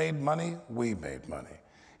company made money, we made money.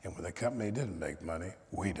 And when the company didn't make money,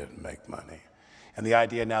 we didn't make money. And the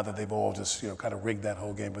idea now that they've all just, kind of rigged that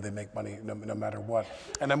whole game where they make money no matter what.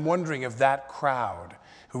 And I'm wondering if that crowd,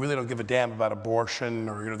 who really don't give a damn about abortion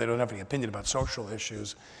or they don't have any opinion about social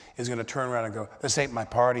issues, is going to turn around and go, this ain't my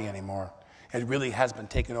party anymore. It really has been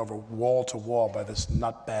taken over wall to wall by this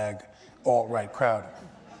nutbag alt-right crowd.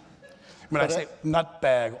 When I say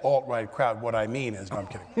nutbag alt-right crowd, what I mean is, no, I'm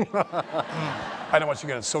kidding. I don't want you to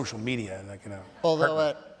get on social media and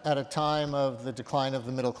Although at a time of the decline of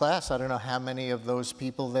the middle class, I don't know how many of those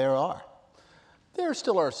people there are. There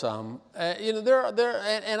still are some. My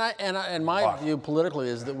view politically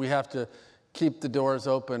is that we have to keep the doors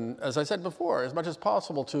open, as I said before, as much as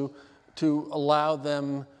possible to allow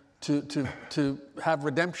them to have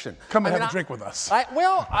redemption. Come and have a drink with us.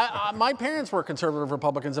 My parents were conservative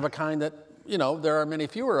Republicans of a kind that, there are many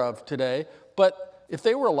fewer of today, but if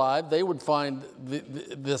they were alive, they would find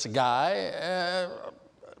this guy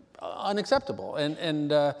unacceptable.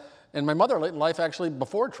 And my mother, late in life, actually,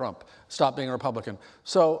 before Trump, stopped being a Republican.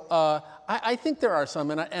 So I think there are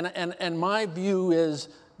some, and my view is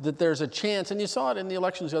that there's a chance, and you saw it in the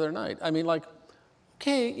elections the other night. I mean, like,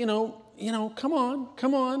 okay, come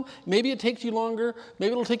on. Maybe it takes you longer.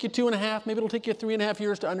 Maybe it'll take you 2.5. Maybe it'll take you 3.5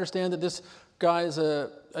 years to understand that this guy is a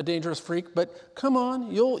dangerous freak. But come on,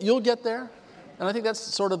 you'll get there. And I think that's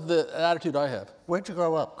sort of the attitude I have. Where'd you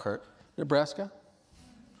grow up, Kurt? Nebraska.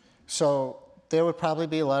 So there would probably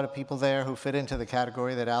be a lot of people there who fit into the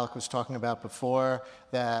category that Alec was talking about before,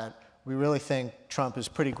 that we really think Trump is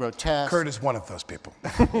pretty grotesque. Kurt is one of those people.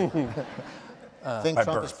 Think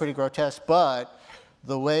Trump is pretty grotesque, but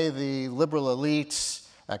the way the liberal elites,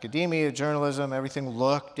 academia, journalism, everything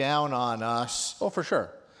look down on us. Oh, for sure.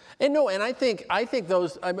 And I think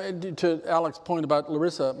those, to Alec's point about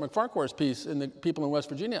Larissa McFarquhar's piece in the People in West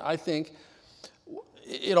Virginia, I think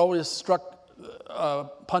it always struck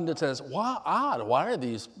pundits as, wow, odd. Why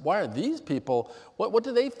are these people? What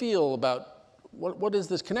do they feel about? What is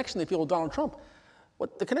this connection they feel with Donald Trump?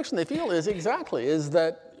 What the connection they feel is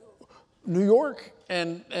that New York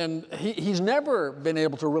and he's never been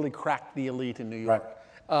able to really crack the elite in New York.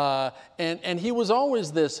 Right. And he was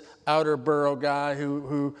always this outer borough guy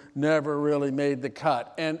who never really made the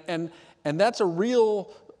cut. And that's a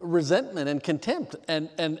real resentment and contempt, and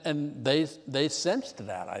they sensed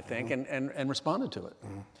that, I think, and responded to it.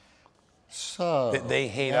 Mm-hmm. So they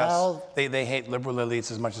hate us. They hate liberal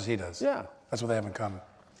elites as much as he does. Yeah, that's what they have in common.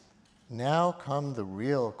 Now come the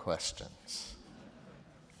real questions.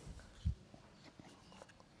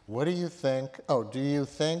 What do you think? Oh, do you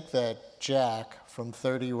think that Jack from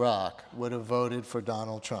 30 Rock would have voted for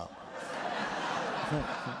Donald Trump?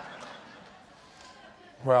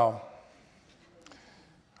 Well,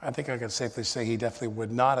 I think I can safely say he definitely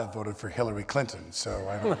would not have voted for Hillary Clinton. So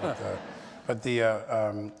I don't know, but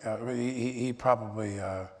he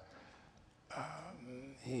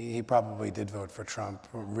probably did vote for Trump,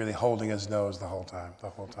 really holding his nose the whole time.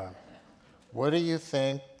 What do you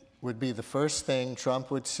think would be the first thing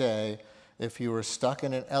Trump would say if you were stuck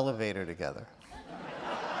in an elevator together?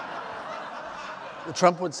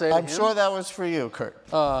 Trump would say to him, I'm sure that was for you, Kurt.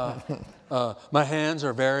 My hands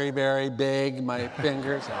are very, very big, my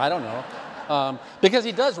fingers, I don't know. Because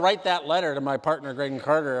he does write that letter to my partner, Graydon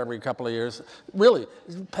Carter, every couple of years, really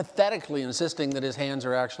pathetically insisting that his hands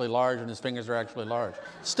are actually large and his fingers are actually large.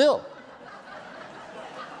 Still.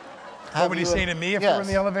 What would he say to me if we were in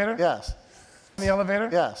the elevator? Yes. In the elevator?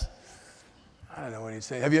 Yes. I don't know what he'd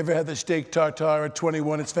say. Have you ever had the steak tartare at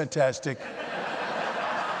 21? It's fantastic.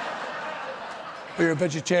 You're a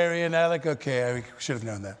vegetarian, Alec? Okay, I should have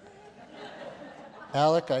known that.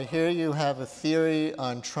 Alec, I hear you have a theory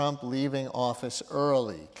on Trump leaving office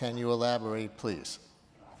early. Can you elaborate, please?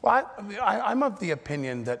 Well, I'm of the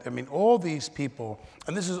opinion that, all these people,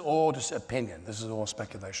 and this is all just opinion, this is all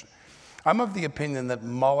speculation. I'm of the opinion that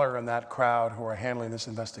Mueller and that crowd who are handling this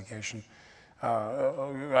investigation,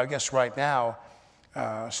 I guess right now,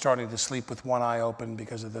 starting to sleep with one eye open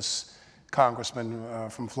because of this congressman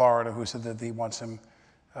from Florida who said that he wants him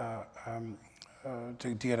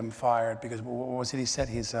to get him fired because what was it he said?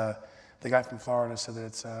 He's the guy from Florida said that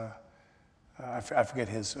it's I forget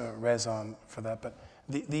his raison for that, but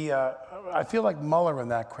I feel like Mueller and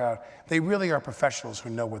that crowd, they really are professionals who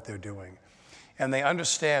know what they're doing, and they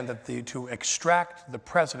understand that to extract the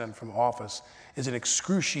president from office is an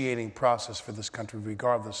excruciating process for this country,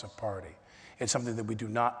 regardless of party. It's something that we do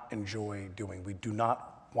not enjoy doing. We do not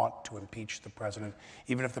want to impeach the president,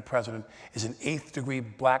 even if the president is an 8th-degree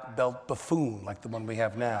black belt buffoon like the one we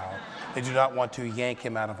have now. They do not want to yank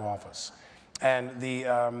him out of office. And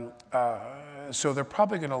so they're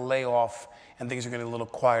probably going to lay off and things are going to be a little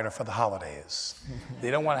quieter for the holidays.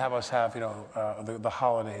 They don't want to have us have, the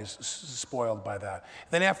holidays spoiled by that.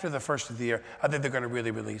 Then after the first of the year, I think they're going to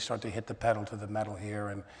really, really start to hit the pedal to the metal here.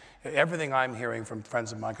 And everything I'm hearing from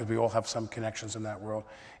friends of mine, because we all have some connections in that world,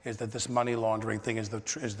 is that this money laundering thing is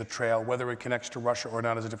the trail. Whether it connects to Russia or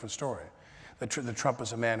not is a different story. The Trump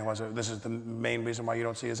is a man who has this is the main reason why you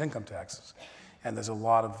don't see his income taxes. And there's a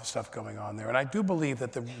lot of stuff going on there. And I do believe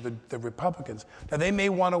that the Republicans, now they may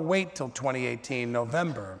want to wait till 2018,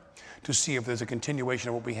 November, to see if there's a continuation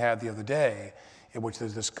of what we had the other day, in which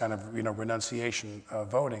there's this kind of renunciation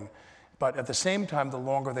voting. But at the same time, the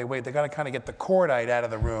longer they wait, they got to kind of get the cordite out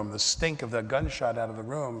of the room, the stink of the gunshot out of the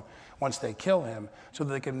room once they kill him, so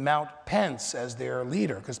that they can mount Pence as their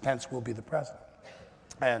leader, because Pence will be the president.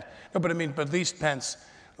 And no, but I mean, but at least Pence,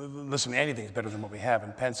 listen, anything's better than what we have.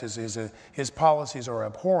 And Pence his policies are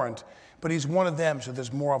abhorrent, but he's one of them, so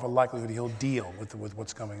there's more of a likelihood he'll deal with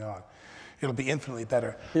what's going on. It'll be infinitely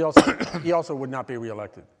better. He also would not be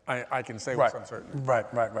reelected. I can say with some certainty. Right.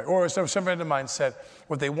 Or some friend of mine said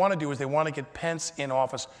what they want to do is they want to get Pence in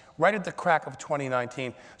office right at the crack of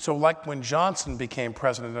 2019. So like when Johnson became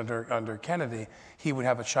president under Kennedy, he would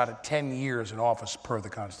have a shot at 10 years in office per the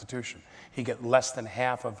Constitution. He'd get less than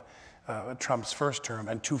half of Trump's first term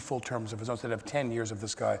and 2 full terms of his own, instead of 10 years of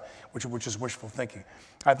this guy, which is wishful thinking.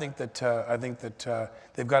 I think that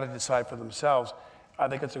they've got to decide for themselves. I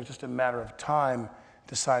think it's just a matter of time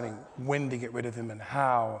deciding when to get rid of him and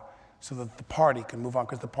how, so that the party can move on,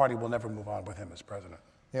 because the party will never move on with him as president.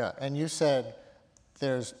 Yeah, and you said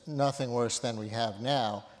there's nothing worse than we have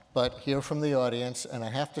now, but hear from the audience, and I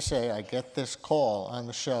have to say I get this call on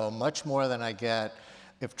the show much more than I get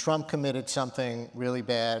if Trump committed something really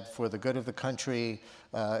bad for the good of the country,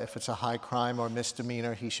 if it's a high crime or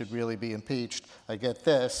misdemeanor, he should really be impeached. I get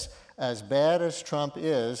this. As bad as Trump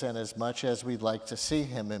is, and as much as we'd like to see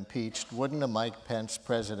him impeached, wouldn't a Mike Pence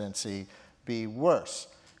presidency be worse?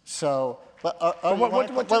 So, wait,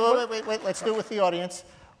 let's do it with the audience.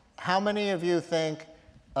 How many of you think,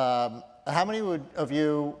 how many of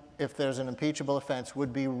you, if there's an impeachable offense,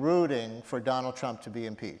 would be rooting for Donald Trump to be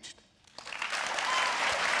impeached?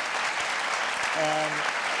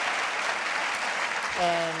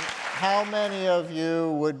 And how many of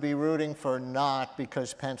you would be rooting for not,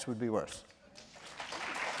 because Pence would be worse?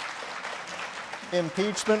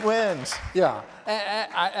 Impeachment wins. Yeah,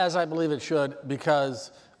 as I believe it should,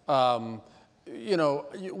 because, you know,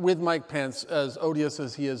 with Mike Pence, as odious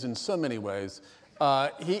as he is in so many ways, I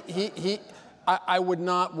would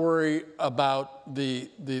not worry about the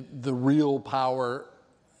real power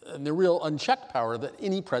and the real unchecked power that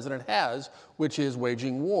any president has, which is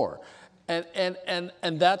waging war.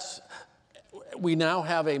 And that's, we now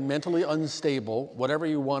have a mentally unstable, whatever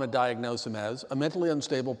you want to diagnose him as, a mentally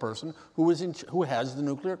unstable person who has the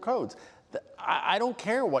nuclear codes. I don't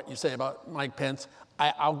care what you say about Mike Pence.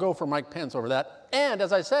 I'll go for Mike Pence over that. And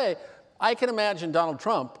as I say, I can imagine Donald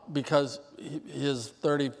Trump, because his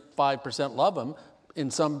 35% love him,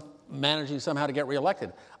 managing somehow to get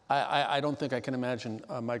reelected. I don't think I can imagine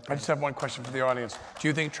Mike Pence. I just have one question for the audience. Do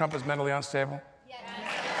you think Trump is mentally unstable? Yes.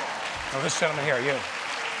 No, this gentleman here, you.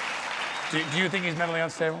 Do you think he's mentally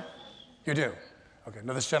unstable? You do? Okay.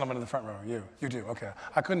 No, this gentleman in the front row, you. You do, okay.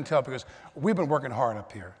 I couldn't tell because we've been working hard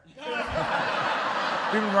up here.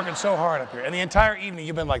 We've been working so hard up here. And the entire evening,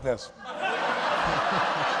 you've been like this.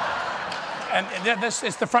 And this,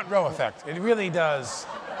 it's the front row effect. It really does.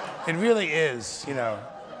 It really is, you know,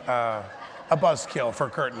 a buzzkill for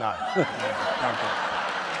Kurt and I.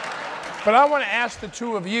 But I want to ask the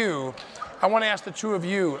two of you,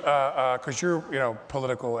 because you're, you know,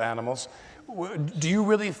 political animals. Do you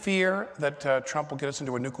really fear that Trump will get us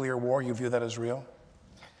into a nuclear war? You view that as real?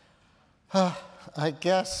 I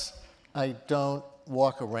guess I don't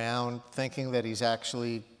walk around thinking that he's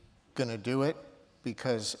actually going to do it,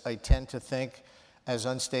 because I tend to think, as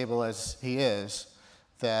unstable as he is,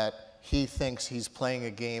 that he thinks he's playing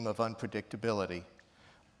a game of unpredictability.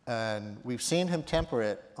 And we've seen him temper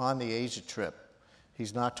it on the Asia trip.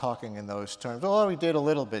 He's not talking in those terms. Oh, he did a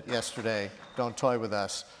little bit yesterday. Don't toy with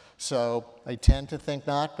us. So I tend to think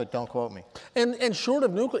not, but don't quote me. And short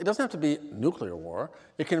of nuclear, it doesn't have to be nuclear war.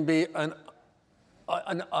 It can be an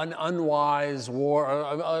unwise war,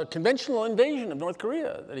 a conventional invasion of North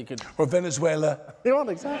Korea that he could. Or Venezuela. You know,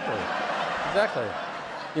 exactly. Exactly.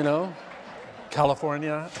 You know,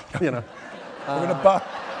 California, you know. We're going to bomb.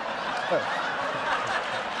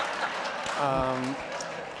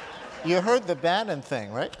 You heard the Bannon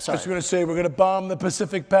thing, right? Sorry. I was going to say, we're going to bomb the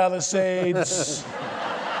Pacific Palisades.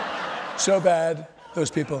 So bad, those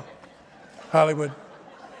people. Hollywood.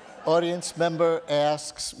 Audience member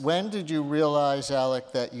asks, when did you realize,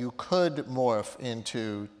 Alec, that you could morph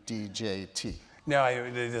into DJT? No,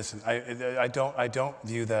 listen, I don't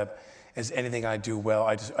view that as anything I do well.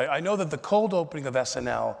 I know that the cold opening of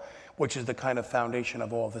SNL, which is the kind of foundation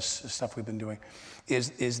of all this stuff we've been doing,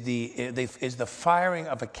 is the firing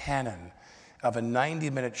of a cannon of a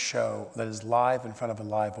 90-minute show that is live in front of a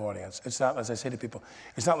live audience. It's not, as I say to people,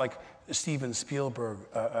 it's not like Steven Spielberg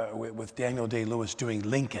with Daniel Day-Lewis doing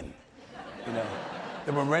Lincoln, you know.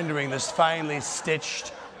 That we're rendering this finely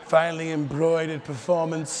stitched, finely embroidered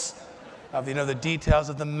performance of, you know, the details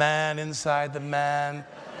of the man inside the man.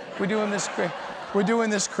 We're doing this great. we're doing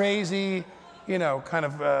this crazy, you know, kind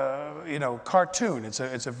of, you know, cartoon. It's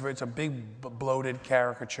a big bloated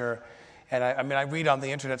caricature. And I mean, I read on the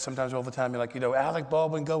internet sometimes all the time, you're like, you know, Alec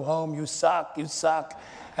Baldwin, go home, you suck,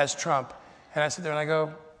 as Trump. And I sit there and I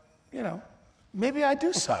go, you know, maybe I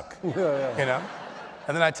do suck, you know?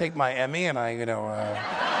 And then I take my Emmy and I, you know, and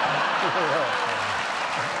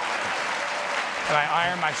I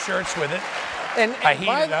iron my shirts with it. And I heat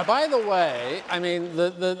it up. By the way, I mean,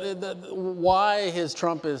 why his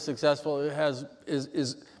Trump is successful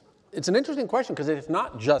is it's an interesting question because it's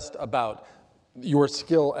not just about your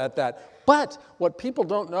skill at that. But what people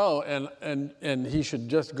don't know, and he should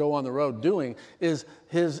just go on the road doing, is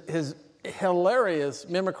his hilarious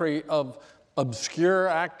mimicry of obscure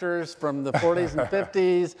actors from the 40s and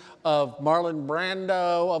 50s, of Marlon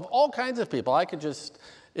Brando, of all kinds of people. I could just...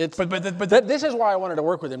 this is why I wanted to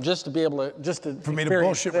work with him, just to be able to for me to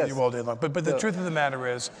bullshit with you all day long. But the truth of the matter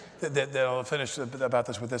is that I'll finish about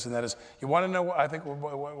this with this, and that is, you want to know what I think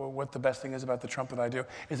what the best thing is about the Trump that I do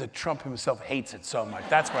is that Trump himself hates it so much.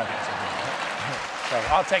 That's what I think is so good. So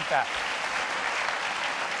I'll take that.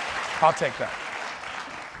 I'll take that.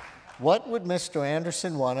 What would Mr.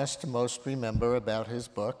 Andersen want us to most remember about his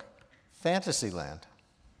book, Fantasyland?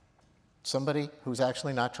 Somebody who's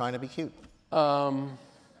actually not trying to be cute.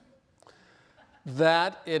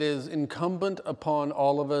 That it is incumbent upon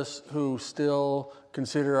all of us who still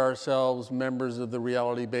consider ourselves members of the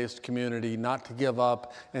reality-based community not to give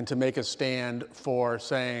up and to make a stand for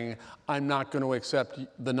saying, I'm not going to accept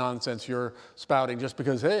the nonsense you're spouting just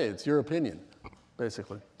because, hey, it's your opinion,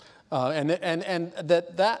 basically. And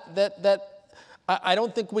that I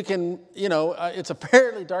don't think we can, you know, it's a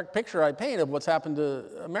fairly dark picture I paint of what's happened to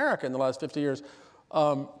America in the last 50 years,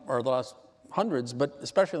 or the last hundreds, but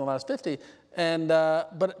especially in the last 50. And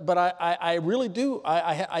but I really do.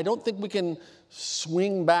 I don't think we can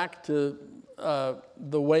swing back to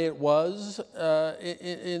the way it was.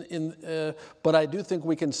 But I do think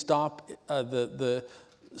we can stop the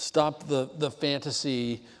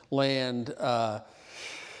fantasy land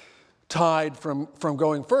tide from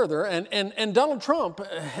going further. And Donald Trump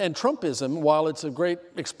and Trumpism, while it's a great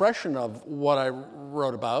expression of what I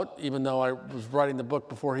wrote about, even though I was writing the book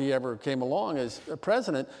before he ever came along as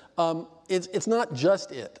president, it's not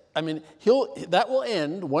just it. I mean, that will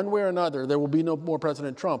end one way or another. There will be no more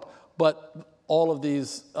President Trump, but all of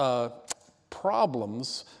these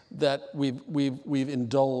problems that we've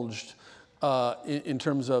indulged in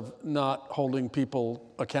terms of not holding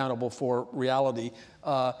people accountable for reality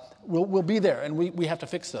will be there, and we have to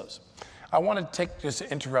fix those. I want to just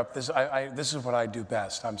interrupt this. This is what I do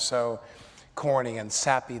best. I'm so corny and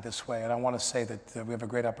sappy this way, and I want to say that we have a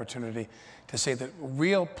great opportunity to say that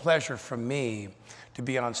real pleasure for me to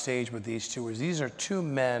be on stage with these two is these are two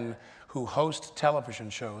men who host television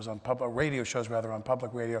shows on radio shows rather on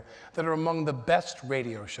public radio that are among the best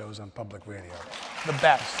radio shows on public radio, the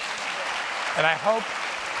best. And I hope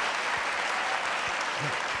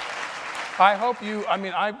you, I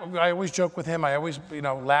mean, I always joke with him. I always, you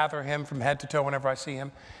know, lather him from head to toe whenever I see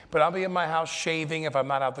him. But I'll be in my house shaving if I'm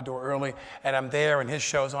not out the door early, and I'm there, and his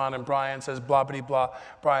show's on, and Brian says blah, blah, blah.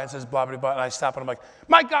 Brian says blah, blah, blah, and I stop, and I'm like,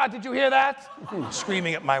 my God, did you hear that?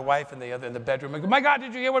 Screaming at my wife in the bedroom. I go, my God,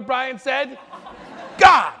 did you hear what Brian said?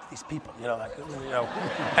 God, these people, you know, like, you know.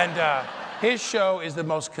 And his show is the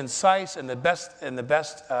most concise and the best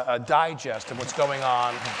digest of what's going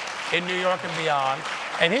on in New York and beyond.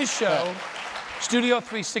 And his show, Studio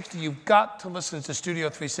 360, you've got to listen to Studio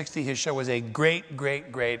 360. His show is a great,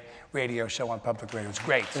 great, great radio show on public radio. It's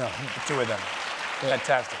great, the two of them. Yeah.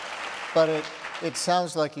 Fantastic. But it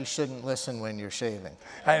sounds like you shouldn't listen when you're shaving.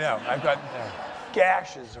 I know, I've got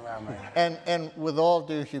gashes around my head. And with all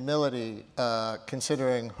due humility,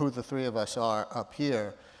 considering who the three of us are up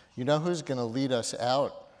here, you know who's going to lead us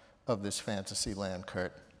out of this fantasy land,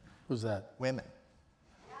 Kurt? Who's that? Women.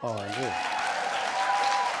 Oh, I do.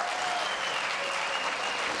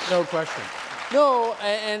 No question. No,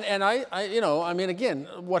 and I, you know, I mean, again,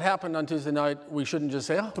 what happened on Tuesday night, we shouldn't just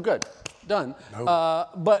say, oh, good, done. No.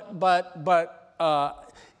 But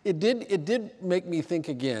it did make me think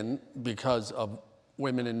again, because of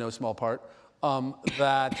women in no small part,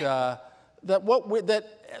 that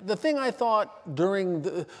the thing I thought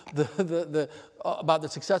during about the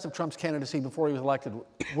success of Trump's candidacy before he was elected,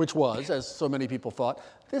 which was, as so many people thought,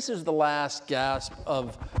 this is the last gasp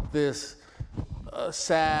of this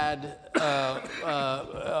sad,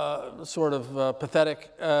 sort of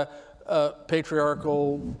pathetic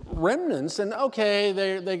patriarchal remnants. And okay,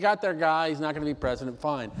 they got their guy, he's not going to be president,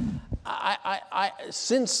 fine.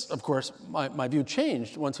 Since, of course, my view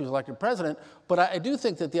changed once he was elected president, but I do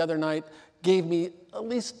think that the other night gave me at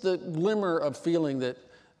least the glimmer of feeling that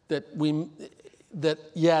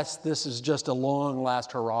yes, this is just a long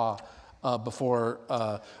last hurrah before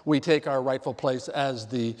we take our rightful place as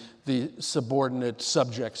the subordinate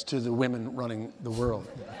subjects to the women running the world.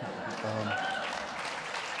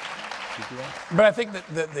 But I think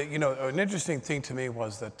that you know, an interesting thing to me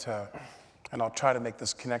was that, and I'll try to make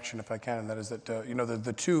this connection if I can, and that is that you know,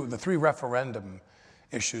 the three referendum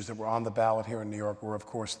issues that were on the ballot here in New York were, of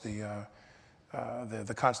course, the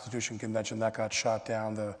Constitution Convention that got shot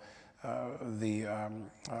down, the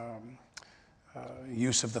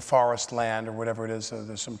use of the forest land or whatever it is.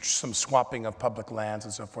 There's some swapping of public lands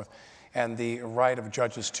and so forth, and the right of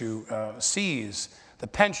judges to seize the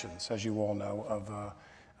pensions, as you all know, of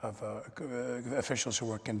officials who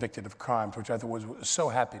were convicted of crimes, which I was so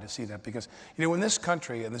happy to see that, because you know, in this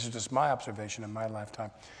country, and this is just my observation in my lifetime,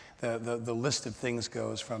 the list of things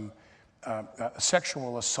goes from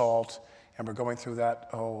sexual assault, and we're going through that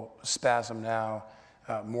whole spasm now.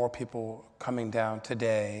 More people coming down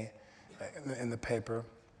today in the paper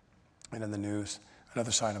and in the news.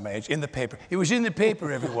 Another sign of my age. In the paper. It was in the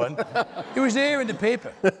paper, everyone. It was there in the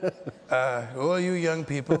paper. All you young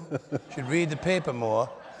people should read the paper more.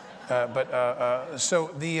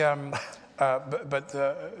 So the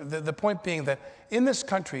point being that in this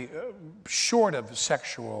country, short of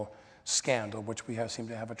sexual scandal, which we seem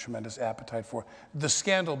to have a tremendous appetite for, the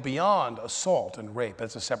scandal beyond assault and rape,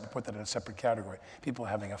 that's a separate, put that in a separate category. People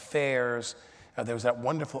having affairs. There was that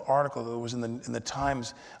wonderful article that was in the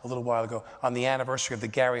Times a little while ago on the anniversary of the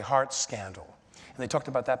Gary Hart scandal. And they talked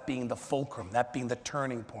about that being the fulcrum, that being the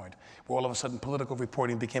turning point, where all of a sudden political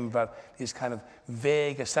reporting became about these kind of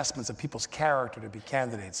vague assessments of people's character to be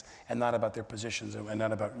candidates, and not about their positions, and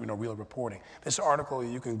not about, you know, real reporting. This article,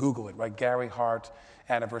 you can Google it, right? Gary Hart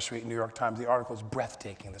anniversary, New York Times. The article is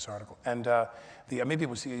breathtaking, this article. And maybe it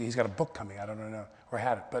was, he's got a book coming, I don't know, or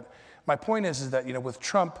had it. But my point is that, you know, with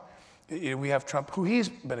Trump, we have Trump, who he's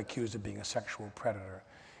been accused of being a sexual predator.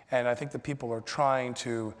 And I think that people are trying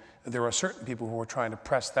to, there are certain people who are trying to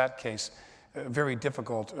press that case. Very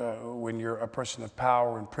difficult when you're a person of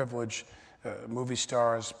power and privilege, movie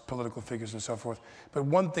stars, political figures, and so forth. But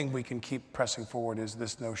one thing we can keep pressing forward is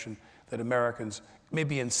this notion that Americans,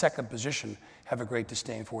 maybe in second position, have a great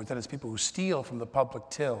disdain for it. That is, people who steal from the public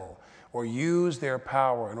till or use their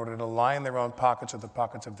power in order to line their own pockets or the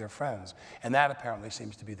pockets of their friends. And that apparently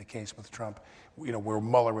seems to be the case with Trump, you know, where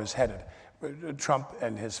Mueller is headed. Trump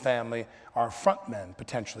and his family are front men,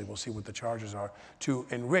 potentially, we'll see what the charges are, to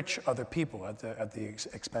enrich other people at the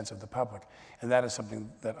expense of the public. And that is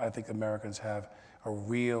something that I think Americans have a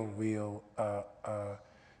real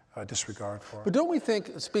disregard for. But don't we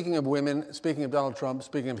think, speaking of women, speaking of Donald Trump,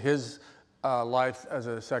 speaking of his life as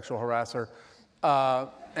a sexual harasser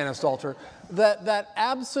and assaulter, that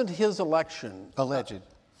absent his election... Alleged.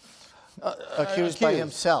 Accused by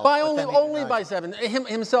himself. By only by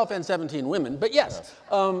himself and 17 women, but yes.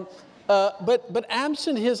 But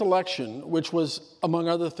absent his election, which was, among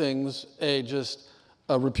other things, just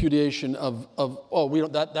a repudiation of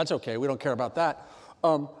that's okay, we don't care about that.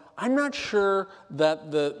 I'm not sure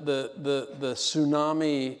that the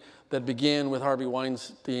tsunami that began with Harvey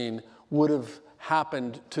Weinstein would have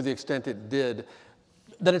happened to the extent it did,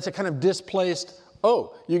 that it's a kind of displaced,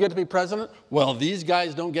 oh, you get to be president? Well, these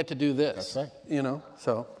guys don't get to do this. That's right. You know,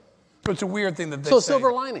 so. But it's a weird thing that they say. So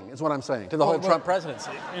silver lining is what I'm saying to the whole Trump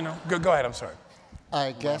presidency. You know. Go ahead, I'm sorry.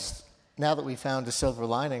 I guess now that we found a silver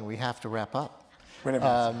lining, we have to wrap up.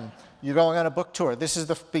 You're going on a book tour. This is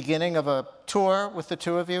the beginning of a tour with the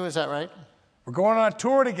two of you, is that right? We're going on a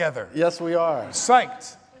tour together. Yes, we are.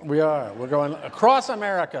 Psyched. We are. We're going across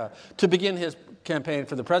America to begin his campaign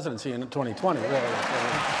for the presidency in 2020.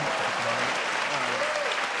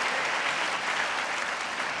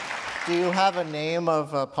 Do you have a name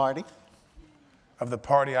of a party? Of the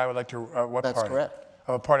party I would like to, what That's party? That's correct.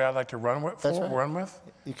 Of a party I'd like to run with? That's right. Run with?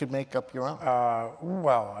 You could make up your own.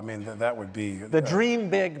 Well, I mean, that would be... The Dream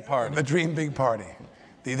Big Party. The Dream Big Party.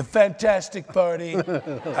 The Fantastic Party.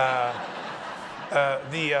 The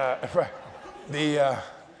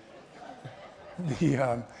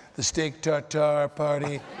Steak Tartare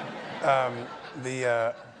Party.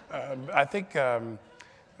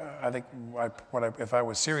 If I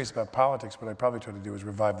was serious about politics, what I'd probably try to do is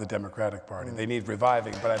revive the Democratic Party. They need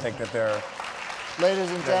reviving, but I think that they're...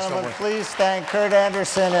 Ladies and gentlemen, please thank Kurt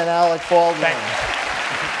Andersen and Alec Baldwin. Thank you.